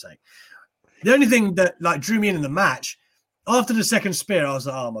 oh, for God's sake. The only thing that drew me in the match, after the second spear, I was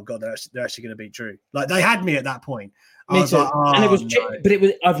like, oh my God, they're actually going to beat Drew. Like they had me at that point. Me too. And it was, but it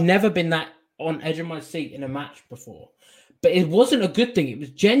was. I've never been that on edge of my seat in a match before. But it wasn't a good thing. It was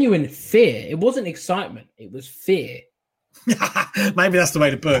genuine fear. It wasn't excitement. It was fear. Maybe that's the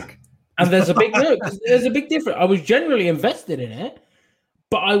way to book. And there's a big difference. I was generally invested in it,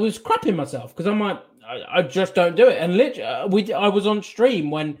 but I was crapping myself because I'm like, I just don't do it. And literally, I was on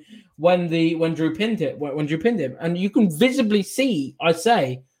stream when Drew pinned it. When Drew pinned him, and you can visibly see. I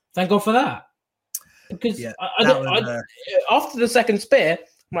say, thank God for that, because after the second spear,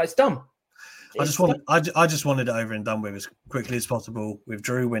 I'm like, it's done. I just wanted it over and done with as quickly as possible with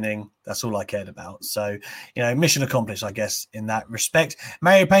Drew winning. That's all I cared about. So, mission accomplished, I guess, in that respect.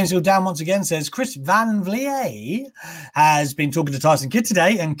 Mario Painesville down once again says Chris Van Vliet has been talking to Tyson Kidd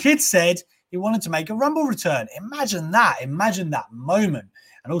today, and Kidd said he wanted to make a Rumble return. Imagine that. Imagine that moment.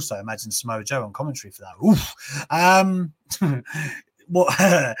 And also imagine Samoa Joe on commentary for that. Oof.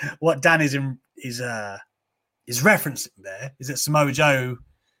 What Dan is referencing there is that Samoa Joe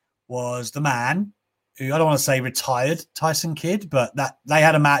was the man who, I don't want to say retired Tyson Kidd, but that they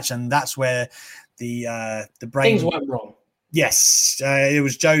had a match, and that's where the brain things went wrong. Yes, it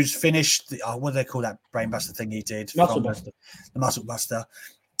was Joe's finish. What do they call that brainbuster thing he did? Muscle Buster. The Muscle Buster,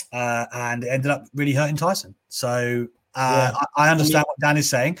 and it ended up really hurting Tyson. So I understand what Dan is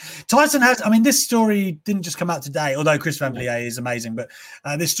saying. Tyson has. I mean, this story didn't just come out today, although Chris Van Vliet is amazing. But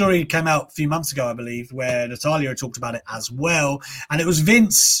this story came out a few months ago, I believe, where Natalya talked about it as well, and it was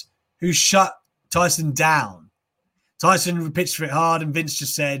Vince who shut Tyson down. Tyson pitched for it hard, and Vince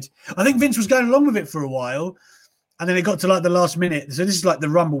just said, I think Vince was going along with it for a while, and then it got to like the last minute. So this is like the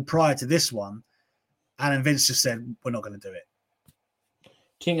Rumble prior to this one. And then Vince just said, we're not going to do it. Do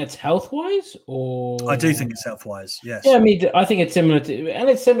you think it's health-wise? Or I do think it's health-wise, yes. Yeah, I mean, I think it's similar to, and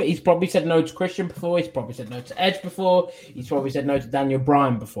it's similar. He's probably said no to Christian before. He's probably said no to Edge before. He's probably said no to Daniel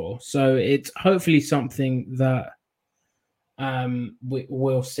Bryan before. So it's hopefully something that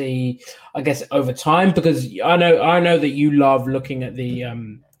we'll see, I guess, over time, because I know that you love looking at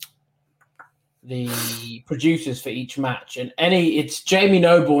the producers for each match, and it's Jamie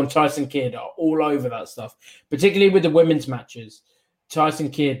Noble and Tyson Kidd are all over that stuff, particularly with the women's matches. Tyson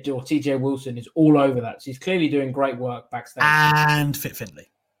Kidd or TJ Wilson is all over that. So he's clearly doing great work backstage. And Fit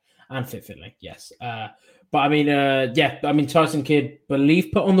Finlay, yes. But I mean, Tyson Kidd,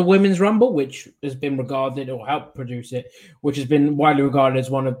 believe, put on the Women's Rumble, which has been regarded, or helped produce it, which has been widely regarded as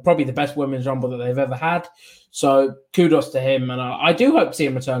one of probably the best Women's Rumble that they've ever had. So kudos to him. And I do hope to see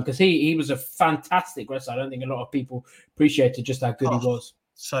him return, because he was a fantastic wrestler. I don't think a lot of people appreciated just how good he was.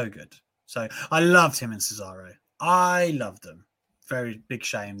 So good. So I loved him and Cesaro. I loved them. Very big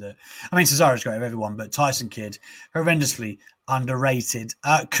shame that, I mean, Cesaro's great with everyone, but Tyson Kidd, horrendously underrated.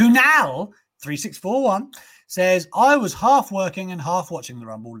 Kunal 3641 says, I was half working and half watching the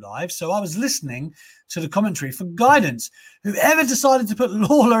Rumble live, so I was listening to the commentary for guidance. Whoever decided to put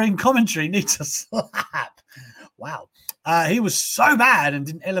Lawler in commentary needs a slap. Wow. He was so bad and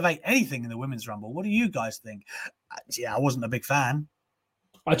didn't elevate anything in the Women's Rumble. What do you guys think? I wasn't a big fan.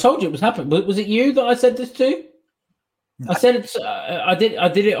 I told you it was happening. Was it you that I said this to? I said it's. I did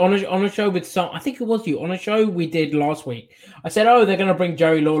it on a show with some. I think it was you on a show we did last week. I said, "Oh, they're going to bring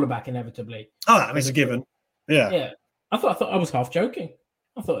Jerry Lawler back inevitably." Oh, that was a given. Yeah. I thought I was half joking.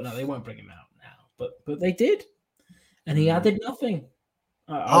 I thought, no, they won't bring him out now, but they did, and he added nothing.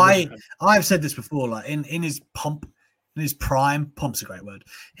 I've said this before. Like in his pomp, in his prime, pomp's a great word.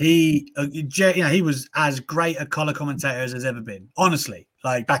 He was as great a color commentator as has ever been. Honestly,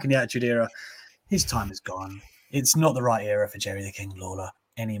 like back in the Attitude Era, his time is gone. It's not the right era for Jerry the King Lawler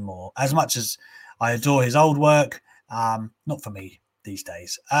anymore. As much as I adore his old work, not for me these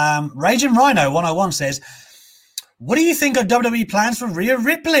days. Raging Rhino 101 says, what do you think of WWE plans for Rhea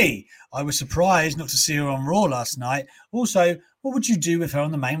Ripley? I was surprised not to see her on Raw last night. Also, what would you do with her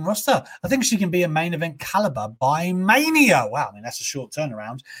on the main roster? I think she can be a main event caliber by Mania. Wow, I mean, that's a short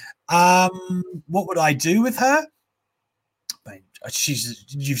turnaround. What would I do with her?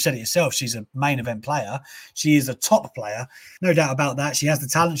 You've said it yourself. She's a main event player. She is a top player. No doubt about that. She has the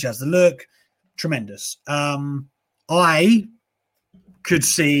talent. She has the look. tremendous. I could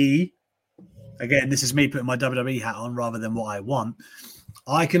see, again, this is me putting my WWE hat on rather than what I want.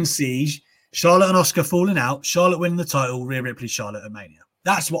 I can see Charlotte and Asuka falling out, Charlotte winning the title, Rhea Ripley, Charlotte at Mania.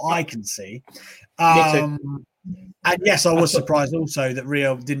 That's what I can see. And yes, I was surprised also that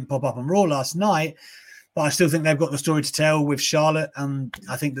Rhea didn't pop up on Raw last night, but I still think they've got the story to tell with Charlotte, and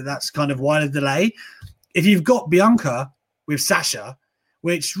I think that's kind of why the delay. If you've got Bianca with Sasha,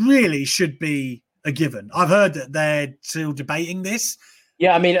 which really should be a given. I've heard that they're still debating this.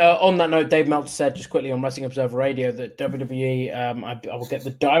 Yeah, I mean, on that note, Dave Meltzer said just quickly on Wrestling Observer Radio that WWE, I will get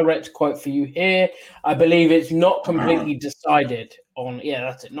the direct quote for you here. I believe it's not completely decided on,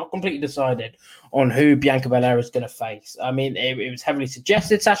 that's it, not completely decided on who Bianca Belair is going to face. I mean, it was heavily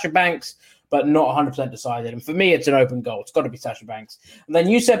suggested Sasha Banks, but not 100% decided. And for me, it's an open goal. It's got to be Sasha Banks. And then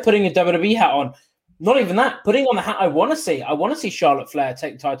you said putting a WWE hat on. Not even that. Putting on the hat I want to see. I want to see Charlotte Flair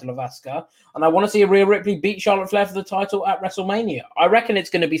take the title of Asuka, and I want to see Rhea Ripley beat Charlotte Flair for the title at WrestleMania. I reckon it's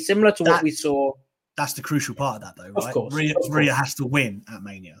going to be similar to what we saw. That's the crucial part of that, though, right? Of course. Rhea has to win at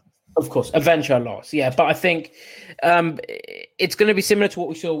Mania. Of course. Avenge her loss. Yeah, but I think it's going to be similar to what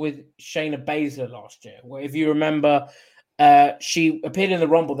we saw with Shayna Baszler last year, where if you remember, she appeared in the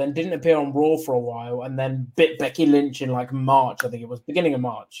Rumble, then didn't appear on Raw for a while, and then bit Becky Lynch in like March. I think it was beginning of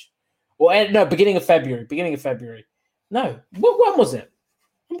March. No, beginning of February. No, when was it?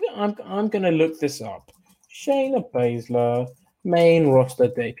 I'm going to look this up. Shayna Baszler main roster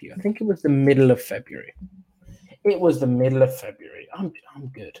debut. I think it was the middle of February. I'm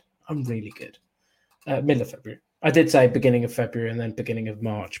good. I'm really good. Middle of February. I did say beginning of February and then beginning of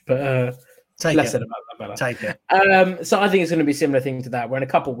March, but less said about that, Bella. Take it. So I think it's going to be a similar thing to that, where in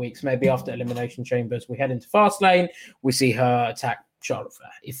a couple of weeks, maybe after Elimination Chambers, we head into Fastlane, we see her attack Charlotte Flair.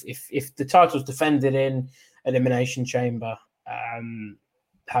 If the title's defended in Elimination Chamber,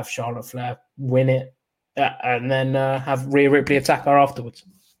 have Charlotte Flair win it, and then have Rhea Ripley attack her afterwards.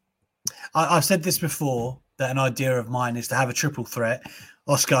 I've said this before, that an idea of mine is to have a triple threat: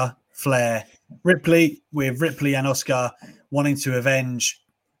 Asuka, Flair, Ripley, with Ripley and Asuka wanting to avenge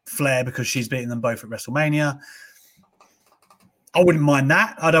Flair because she's beaten them both at WrestleMania. I wouldn't mind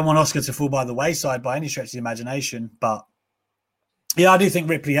that. I don't want Asuka to fall by the wayside by any stretch of the imagination, but yeah, I do think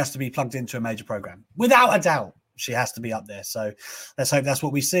Ripley has to be plugged into a major program. Without a doubt, she has to be up there. So let's hope that's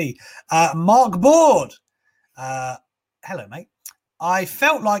what we see. Mark Board. Hello, mate. I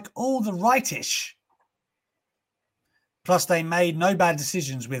felt like all the rightish. Plus, they made no bad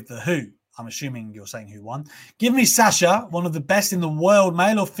decisions with the Who. I'm assuming you're saying who won. Give me Sasha, one of the best in the world,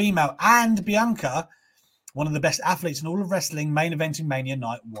 male or female, and Bianca, one of the best athletes in all of wrestling, main eventing Mania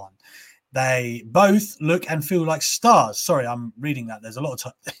Night 1. They both look and feel like stars. Sorry, I'm reading that. There's a lot of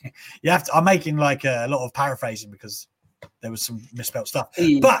time. I'm making like a lot of paraphrasing because there was some misspelled stuff.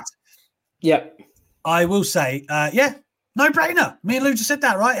 But yeah, I will say, no brainer. Me and Lou just said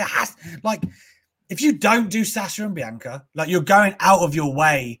that, right? It has, like, if you don't do Sasha and Bianca, like, you're going out of your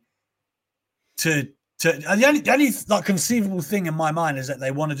way to the only like conceivable thing in my mind is that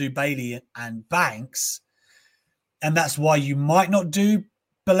they want to do Bayley and Banks, and that's why you might not do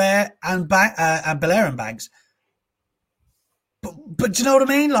Belair and Banks. But do you know what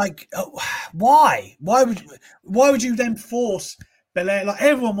I mean? Like, why? Why would you then force Belair? Like,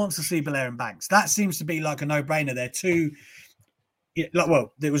 everyone wants to see Belair and Banks. That seems to be like a no-brainer. They're two. Like,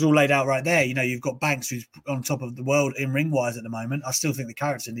 well, it was all laid out right there. You know, you've got Banks, who's on top of the world in ring-wise at the moment. I still think the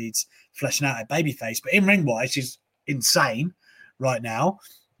character needs fleshing out at babyface, but in ring-wise, she's insane right now.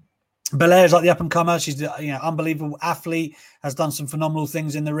 Belair's like the up-and-comer. She's unbelievable athlete, has done some phenomenal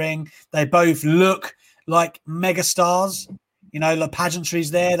things in the ring. They both look like mega stars. You know, the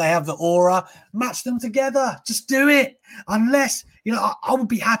pageantry's there. They have the aura. Match them together. Just do it. Unless, I would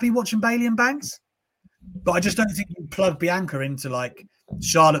be happy watching Bayley and Banks. But I just don't think you plug Bianca into like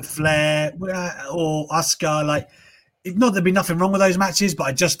Charlotte Flair or Asuka. Like, not there'd be nothing wrong with those matches, but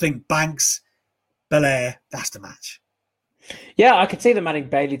I just think Banks, Belair, that's the match. Yeah, I could see them adding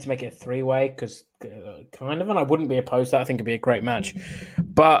Bayley to make it a 3-way because kind of, and I wouldn't be opposed to that. I think it'd be a great match.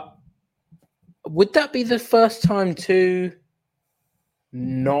 But would that be the first time two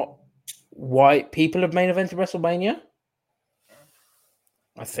not white people have main evented WrestleMania?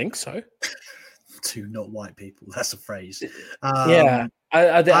 I think so. Two not white people. That's a phrase. Yeah,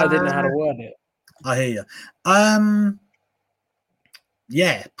 I didn't know how to word it. I hear you.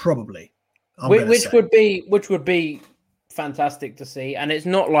 Yeah, probably. Which would be fantastic to see, and it's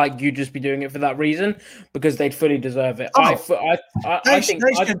not like you just be doing it for that reason because they'd fully deserve it. I think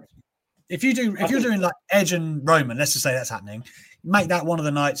if you're doing like Edge and Roman, let's just say that's happening, make that one of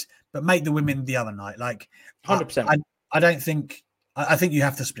the nights, but make the women the other night. Like 100%. I don't think. I think you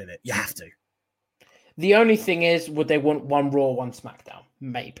have to split it. You have to. The only thing is, would they want one Raw, one SmackDown?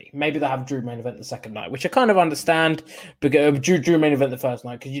 Maybe they'll have Drew main event the second night, which I kind of understand. Because Drew main event the first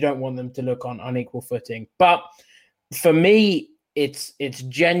night because you don't want them to look on unequal footing. But for me, it's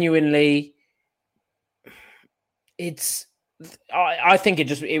genuinely, I think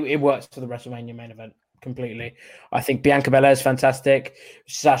it works for the WrestleMania main event completely. I think Bianca Belair is fantastic.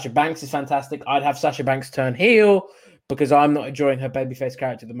 Sasha Banks is fantastic. I'd have Sasha Banks turn heel because I'm not enjoying her babyface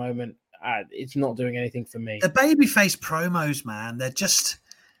character at the moment. It's not doing anything for me. The babyface promos, man, they're just,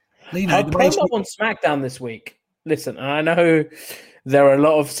 Her promo on SmackDown this week. Listen, I know there are a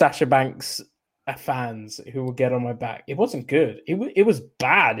lot of Sasha Banks fans who will get on my back. It wasn't good. It was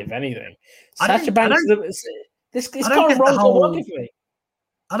bad, if anything. Sasha Banks, this can't roll to work with me.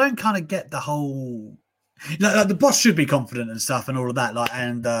 I don't kind of get the whole. Like the boss should be confident and stuff and all of that.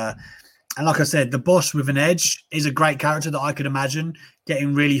 And like I said, the boss with an edge is a great character that I could imagine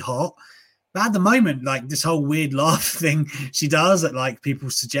getting really hot. But at the moment, like this whole weird laugh thing she does at like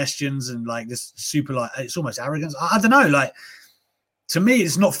people's suggestions and like this super like it's almost arrogance. I don't know. Like to me,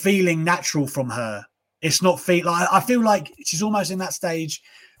 it's not feeling natural from her. It's not I feel like she's almost in that stage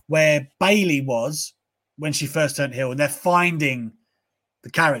where Bayley was when she first turned heel, and they're finding the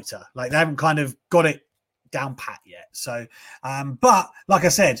character. Like they haven't kind of got it down pat yet. So, but like I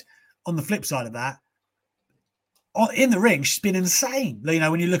said, on the flip side of that, in the ring, she's been insane. You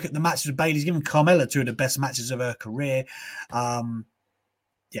know, when you look at the matches with Bayley's given Carmella two of the best matches of her career.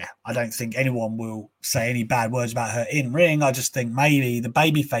 Yeah, I don't think anyone will say any bad words about her in ring. I just think maybe the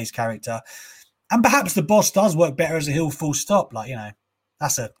babyface character, and perhaps the boss does work better as a heel. Full stop. Like, you know,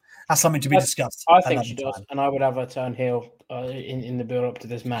 that's something to be discussed. I think she does, and I would have her turn heel in the build up to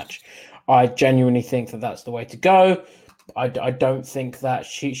this match. I genuinely think that that's the way to go. I don't think that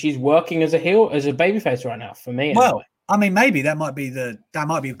she's working as a heel, as a babyface right now. For me, well, anyway. I mean, maybe that might be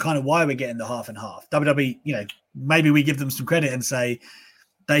kind of why we're getting the half and half. WWE, you know, maybe we give them some credit and say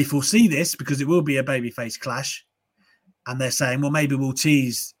they foresee this because it will be a babyface clash, and they're saying, well, maybe we'll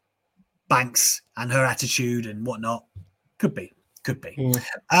tease Banks and her attitude and whatnot. Could be.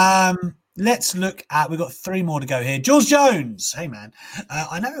 Let's look at, we've got 3 more to go here. Jules Jones. Hey, man.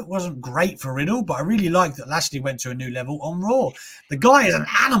 I know it wasn't great for Riddle, but I really like that Lashley went to a new level on Raw. The guy is an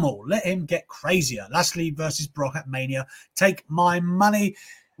animal. Let him get crazier. Lashley versus Brock at Mania. Take my money.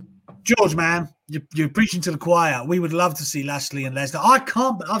 George, man, you're preaching to the choir. We would love to see Lashley and Lesnar.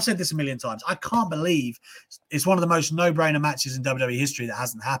 I've said this a million times. I can't believe it's one of the most no-brainer matches in WWE history that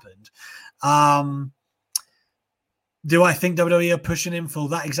hasn't happened. Do I think WWE are pushing him for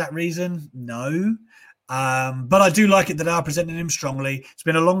that exact reason? No. But I do like it that they are presenting him strongly. It's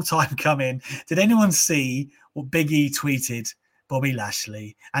been a long time coming. Did anyone see what Big E tweeted Bobby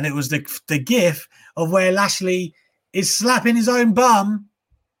Lashley? And it was the gif of where Lashley is slapping his own bum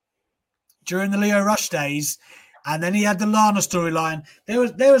during the Leo Rush days. And then he had the Lana storyline. There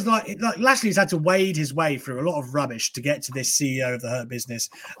was like Lashley's had to wade his way through a lot of rubbish to get to this CEO of the Hurt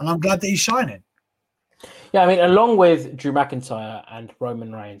Business. And I'm glad that he's shining. Yeah, I mean, along with Drew McIntyre and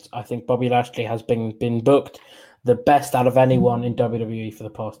Roman Reigns, I think Bobby Lashley has been booked the best out of anyone in WWE for the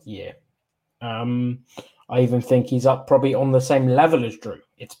past year. I even think he's up probably on the same level as Drew.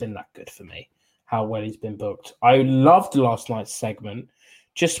 It's been that good for me, how well he's been booked. I loved last night's segment.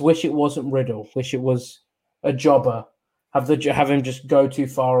 Just wish it wasn't Riddle. Wish it was a jobber. Have him just go too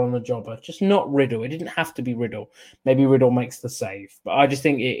far on the jobber. Just not Riddle. It didn't have to be Riddle. Maybe Riddle makes the save. But I just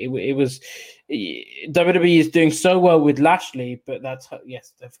think it was WWE is doing so well with Lashley, but that's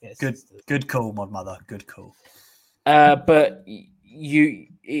yes. Don't forget. Good call, Mod Mother. Good call. But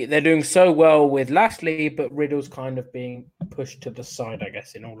they're doing so well with Lashley, but Riddle's kind of being pushed to the side, I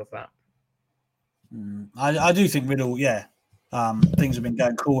guess, in all of that. I do think Riddle, yeah. Things have been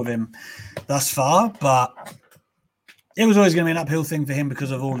going cool with him thus far, but it was always going to be an uphill thing for him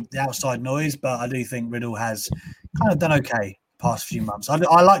because of all the outside noise. But I do think Riddle has kind of done okay past few months. I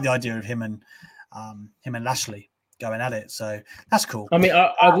like the idea of him and Lashley going at it, so that's cool. I mean,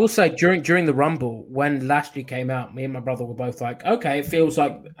 I will say during the Rumble when Lashley came out, me and my brother were both like, okay, it feels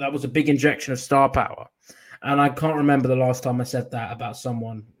like that was a big injection of star power, and I can't remember the last time I said that about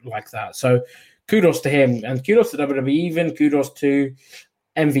someone like that. So kudos to him, and kudos to WWE, even kudos to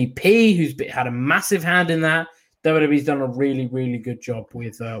MVP, who's had a massive hand in that. WWE's done a really, really good job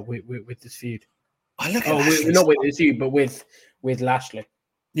with this feud. I look at not with this feud, but with Lashley.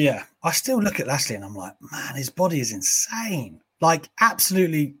 Yeah, I still look at Lashley and I'm like, man, his body is insane. Like,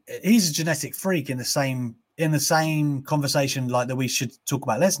 absolutely, he's a genetic freak in the same conversation like that we should talk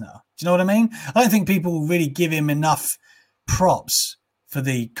about Lesnar. Do you know what I mean? I don't think people really give him enough props for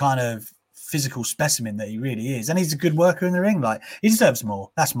the kind of physical specimen that he really is, and he's a good worker in the ring. Like, he deserves more.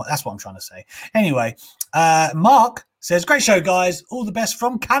 That's what I'm trying to say. Anyway, Mark says, "Great show, guys. All the best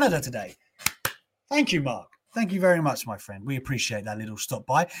from Canada today." Thank you, Mark. Thank you very much, my friend. We appreciate that little stop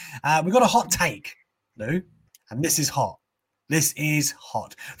by. We've got a hot take, Lou, and this is hot. This is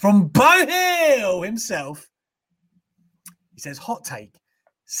hot from Bo Hill himself. He says, "Hot take: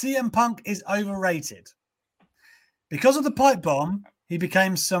 CM Punk is overrated. Because of the pipe bomb, he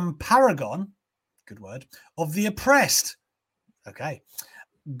became some paragon, good word, of the oppressed. Okay.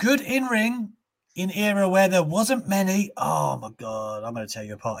 Good in-ring in era where there wasn't many. Oh, my God. I'm going to tear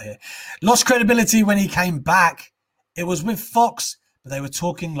you apart here. Lost credibility when he came back. It was with Fox, but they were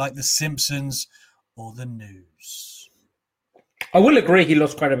talking like The Simpsons or the news." I will agree he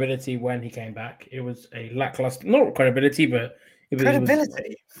lost credibility when he came back. It was a lackluster, not credibility, but...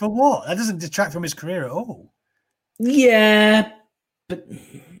 Credibility? For what? That doesn't detract from his career at all. Yeah, but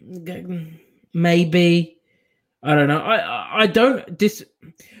maybe. I don't know. I don't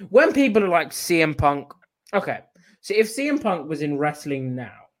when people are like CM Punk. Okay, so if CM Punk was in wrestling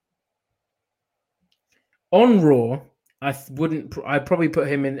now on Raw, I'd probably put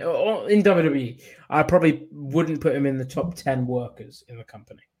him in WWE. I probably wouldn't put him in the top 10 workers in the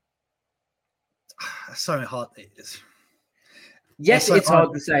company. That's so hard. Yes, it's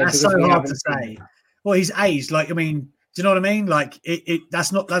hard to say. That's so hard to say. Well, he's aged. Like, I mean, do you know what I mean? Like,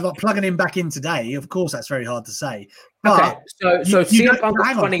 that's not like plugging him back in today. Of course, that's very hard to say. But okay, so CM Punk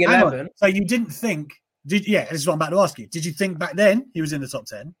 2011. So you didn't think? This is what I'm about to ask you. Did you think back then he was in the top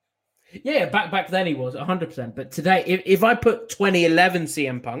 10? Yeah, back then he was 100%. But today, if I put 2011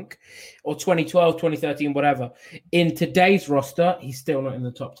 CM Punk or 2012, 2013, whatever, in today's roster, he's still not in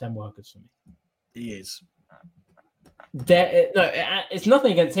the top 10 workers for me. He is. It's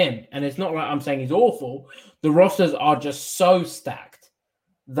nothing against him, and it's not like I'm saying he's awful. The rosters are just so stacked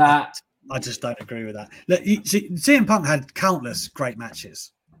that I just don't agree with that. Look, CM Punk had countless great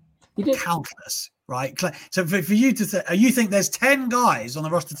matches. He did. Countless, right? So for you to say, you think there's 10 guys on the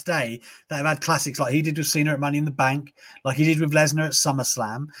roster today that have had classics like he did with Cena at Money in the Bank, like he did with Lesnar at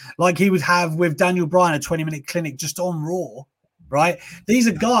SummerSlam, like he would have with Daniel Bryan a 20-minute clinic just on Raw, right? These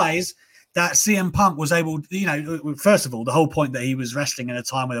are guys that CM Punk was able, first of all, the whole point that he was wrestling in a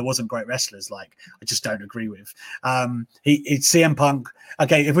time where there wasn't great wrestlers, like, I just don't agree with. It's CM Punk.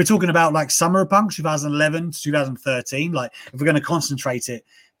 Okay, if we're talking about like Summer of Punk, 2011 to 2013, like if we're going to concentrate it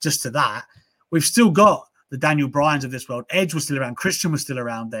just to that, we've still got the Daniel Bryans of this world. Edge was still around. Christian was still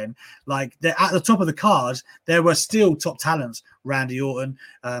around then. Like, they're at the top of the cards, there were still top talents. Randy Orton.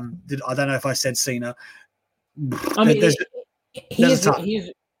 I don't know if I said Cena. I mean,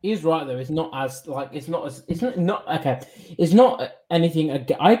 he's right though. It's not anything.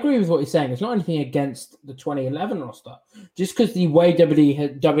 I agree with what he's saying. It's not anything against the 2011 roster. Just because the way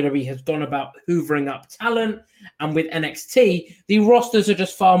WWE has gone about hoovering up talent, and with NXT, the rosters are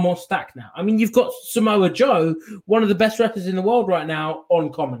just far more stacked now. I mean, you've got Samoa Joe, one of the best wrestlers in the world right now,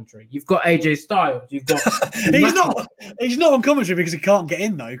 on commentary. You've got AJ Styles. You've got he's not on commentary because he can't get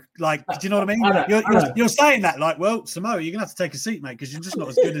in though. Like, do you know what I mean? You're saying that like, well, Samoa, you're gonna have to take a seat, mate, because you're just not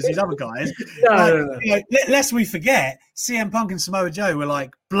as good as these other guys. No. Lest we forget, CM Punk and Samoa Joe were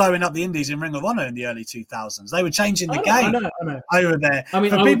like blowing up the indies in Ring of Honor in the early 2000s. They were changing the game over there. I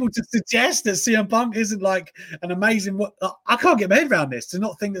mean, people to suggest that CM Punk isn't like an amazing. I can't get my head around this to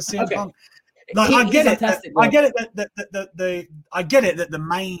not think that CM Punk. Like, I get it that the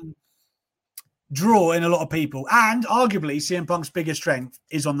main draw in a lot of people, and arguably CM Punk's biggest strength,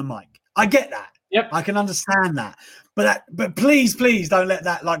 is on the mic. I get that. Yep, I can understand that. But please don't let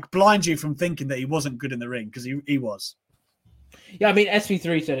that like blind you from thinking that he wasn't good in the ring, because he was. Yeah, I mean,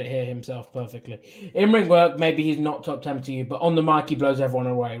 SV3 said it here himself perfectly. In ring work, maybe he's not top 10 to you, but on the mic, he blows everyone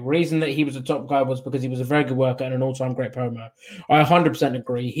away. Reason that he was a top guy was because he was a very good worker and an all-time great promo. I 100%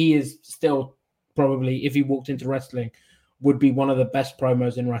 agree. He is still probably, if he walked into wrestling, would be one of the best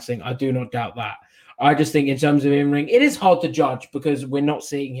promos in wrestling. I do not doubt that. I just think in terms of in-ring, it is hard to judge because we're not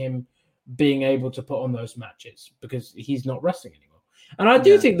seeing him being able to put on those matches because he's not wrestling anymore. And I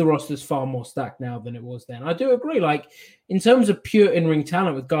do think the roster's far more stacked now than it was then. I do agree. Like, in terms of pure in-ring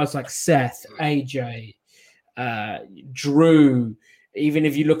talent with guys like Seth, AJ, Drew, even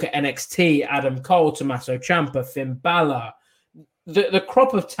if you look at NXT, Adam Cole, Tommaso Ciampa, Finn Balor, the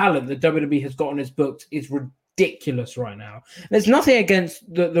crop of talent that WWE has got on its books is ridiculous right now. There's nothing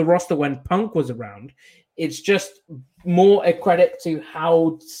against the roster when Punk was around. It's just more a credit to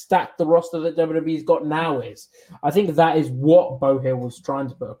how stacked the roster that WWE's got now is. I think that is what Bo Hill was trying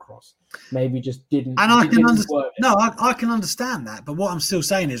to put across. Maybe just didn't. And I can understand. No, I can understand that. But what I'm still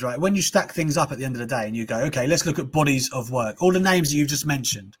saying is, right, when you stack things up at the end of the day and you go, okay, let's look at bodies of work. All the names that you've just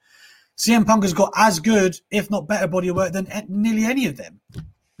mentioned. CM Punk has got as good, if not better, body of work than nearly any of them.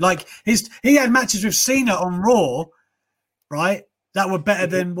 Like he had matches with Cena on Raw, right? That were better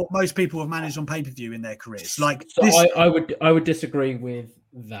than what most people have managed on pay-per-view in their careers. Like, so I would disagree with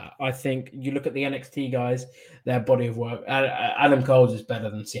that. I think you look at the NXT guys, their body of work. Adam Cole's is better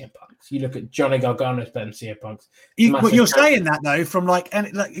than CM Punk's. You look at Johnny Gargano's better than CM Punk's. You're saying that though, from like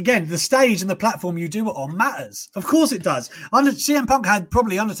again, the stage and the platform you do it on matters. Of course it does. CM Punk had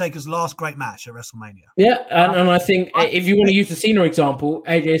probably Undertaker's last great match at WrestleMania. Yeah, and I think if you want to use the Cena example,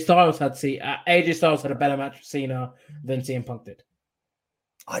 AJ Styles had a better match with Cena than CM Punk did.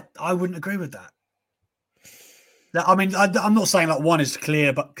 I wouldn't agree with that. I mean, I'm not saying like one is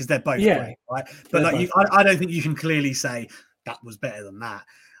clear, but because they're both great, right? But like, I don't think you can clearly say that was better than that.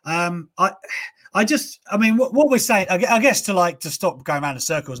 I mean, what we're saying, I guess, to stop going around in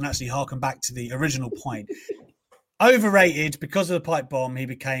circles and actually harken back to the original point. Overrated because of the pipe bomb, he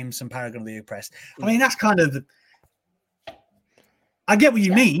became some paragon of the oppressed. I mean, that's kind of I get what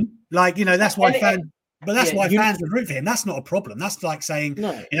you mean. Like, you know, that's why fans. But that's why fans would root for him. That's not a problem. That's like saying,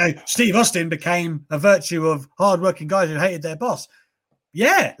 you know, Steve Austin became a virtue of hardworking guys who hated their boss.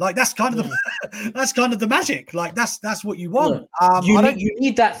 Yeah, like that's kind of the magic. Like that's what you want. You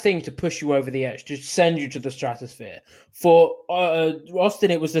need that thing to push you over the edge, to send you to the stratosphere. For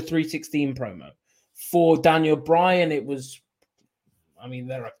Austin, it was the 316 promo. For Daniel Bryan, it was. I mean,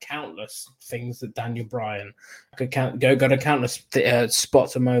 there are countless things that Daniel Bryan could go to countless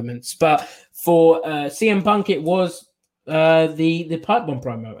spots and moments. But for CM Punk, it was the pipe bomb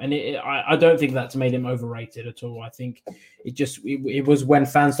promo, and I don't think that's made him overrated at all. I think it was when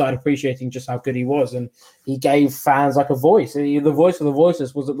fans started appreciating just how good he was, and he gave fans like a voice. The voice of the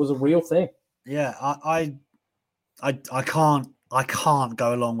voiceless was a real thing. Yeah, I can't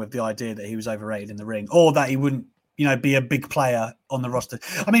go along with the idea that he was overrated in the ring, or that he wouldn't, you know, be a big player on the roster.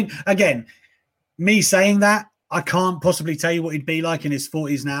 I mean, again, me saying that, I can't possibly tell you what he'd be like in his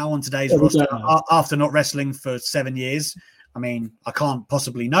 40s now on today's roster after not wrestling for 7 years. I mean, I can't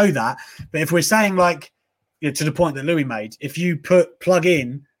possibly know that. But if we're saying, like, you know, to the point that Louis made, if you plug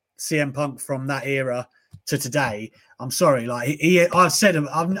in CM Punk from that era to today, I'm sorry, like I've said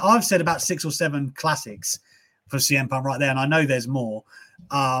about 6 or 7 classics for CM Punk right there, and I know there's more.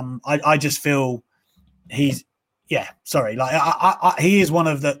 I just feel he's. Yeah, sorry. Like he was one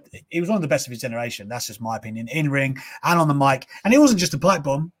of the best of his generation. That's just my opinion. In ring and on the mic, and it wasn't just a pipe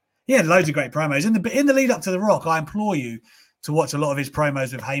bomb. He had loads of great promos in the lead up to The Rock. I implore you to watch a lot of his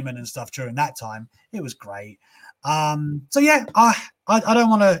promos with Heyman and stuff during that time. It was great. So yeah, I don't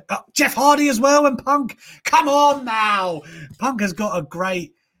want to. Jeff Hardy as well and Punk. Come on now, Punk has got a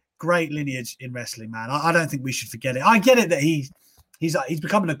great lineage in wrestling, man. I don't think we should forget it. I get it that he's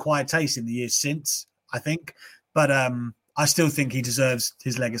become an acquired taste in the years since, I think. But I still think he deserves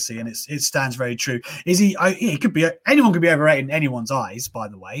his legacy, and it stands very true. Is he? He could be. Anyone could be overrated in anyone's eyes. By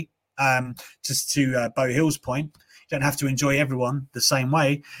the way, just to Bo Hill's point, you don't have to enjoy everyone the same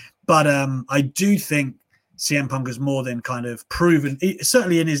way. But I do think CM Punk has more than kind of proven,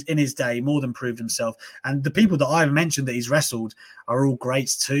 certainly in his day, more than proved himself. And the people that I've mentioned that he's wrestled are all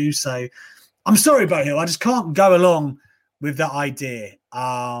greats too. So I'm sorry, Bo Hill, I just can't go along with that idea.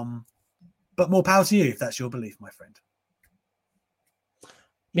 But more power to you if that's your belief, my friend.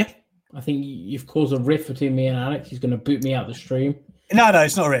 Yeah, I think you've caused a rift between me and Alex. He's going to boot me out the stream. No,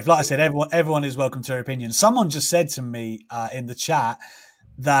 it's not a rift. Like I said, everyone is welcome to their opinion. Someone just said to me in the chat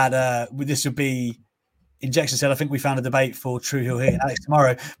that this would be, Injection said, I think we found a debate for True Heel Heat and Alex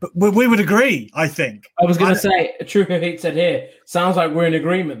tomorrow. But we would agree, I think. I was going to say, True Heel Heat said here, sounds like we're in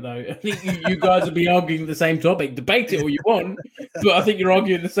agreement, though. I think you guys will be arguing the same topic. Debate it all you want, but I think you're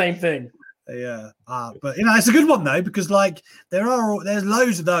arguing the same thing. Yeah, but you know, it's a good one though, because like there's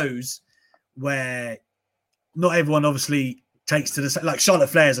loads of those where not everyone obviously takes to the, like Charlotte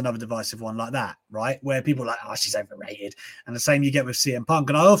Flair's another divisive one like that, right? Where people are like, oh, she's overrated, and the same you get with CM Punk.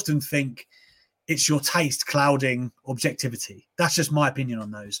 And I often think it's your taste clouding objectivity. That's just my opinion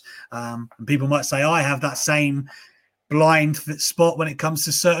on those. And people might say, I have that same blind spot when it comes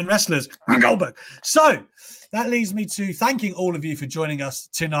to certain wrestlers, Goldberg. So that leads me to thanking all of you for joining us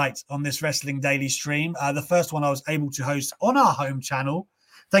tonight on this Wrestling Daily stream. The first one I was able to host on our home channel.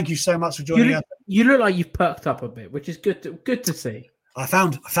 Thank you so much for joining us. You look like you've perked up a bit, which is good to see. I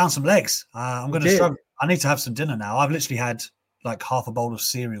found some legs. I'm going to struggle. I need to have some dinner now. I've literally had like half a bowl of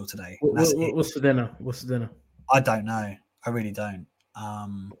cereal today. What's for dinner? I don't know. I really don't.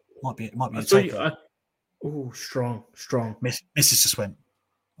 Might be a takeaway. Oh, strong. Mrs. just went,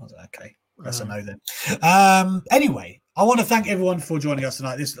 I was like, okay. That's a no then. Anyway, I want to thank everyone for joining us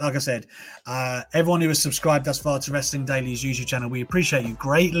tonight. This, like I said, everyone who has subscribed thus far to Wrestling Daily's YouTube channel, we appreciate you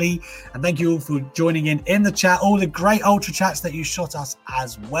greatly. And thank you all for joining in the chat, all the great Ultra Chats that you shot us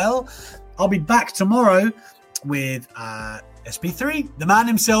as well. I'll be back tomorrow with SB3, the man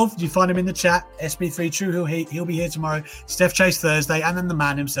himself. You find him in the chat. SB3, True he'll be here tomorrow. Steph Chase Thursday. And then the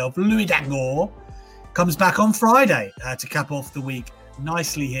man himself, Louis Dangoor, comes back on Friday to cap off the week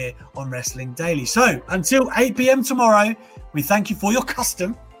nicely here on Wrestling Daily. So until 8 p.m. tomorrow, we thank you for your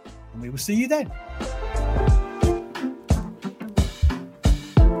custom, and we will see you then.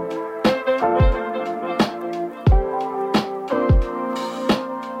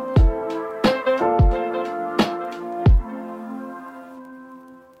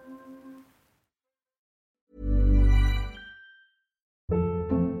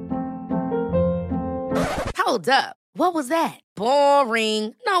 Hold up. What was that?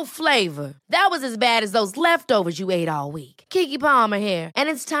 Boring. No flavor. That was as bad as those leftovers you ate all week. Keke Palmer here. And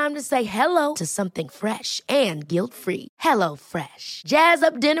it's time to say hello to something fresh and guilt-free. Hello Fresh. Jazz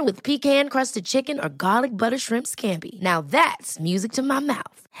up dinner with pecan-crusted chicken or garlic butter shrimp scampi. Now that's music to my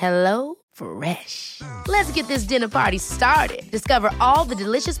mouth. Hello Fresh. Let's get this dinner party started. Discover all the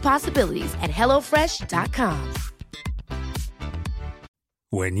delicious possibilities at HelloFresh.com.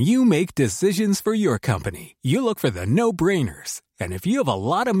 When you make decisions for your company, you look for the no-brainers. And if you have a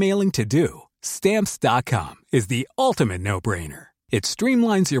lot of mailing to do, Stamps.com is the ultimate no-brainer. It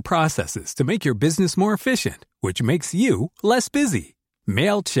streamlines your processes to make your business more efficient, which makes you less busy.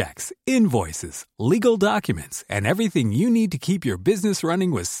 Mail checks, invoices, legal documents, and everything you need to keep your business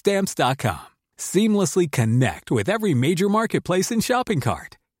running with Stamps.com. Seamlessly connect with every major marketplace and shopping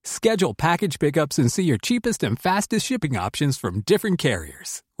cart. Schedule package pickups and see your cheapest and fastest shipping options from different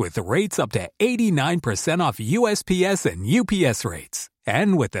carriers. With rates up to 89% off USPS and UPS rates.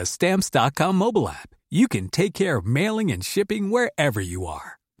 And with the Stamps.com mobile app, you can take care of mailing and shipping wherever you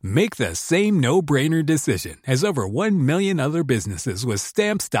are. Make the same no-brainer decision as over 1 million other businesses with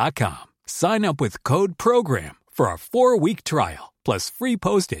Stamps.com. Sign up with code PROGRAM for a 4-week trial, plus free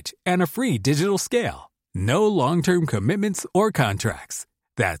postage and a free digital scale. No long-term commitments or contracts.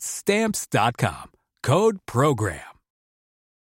 That's Stamps.com. Code PROGRAM.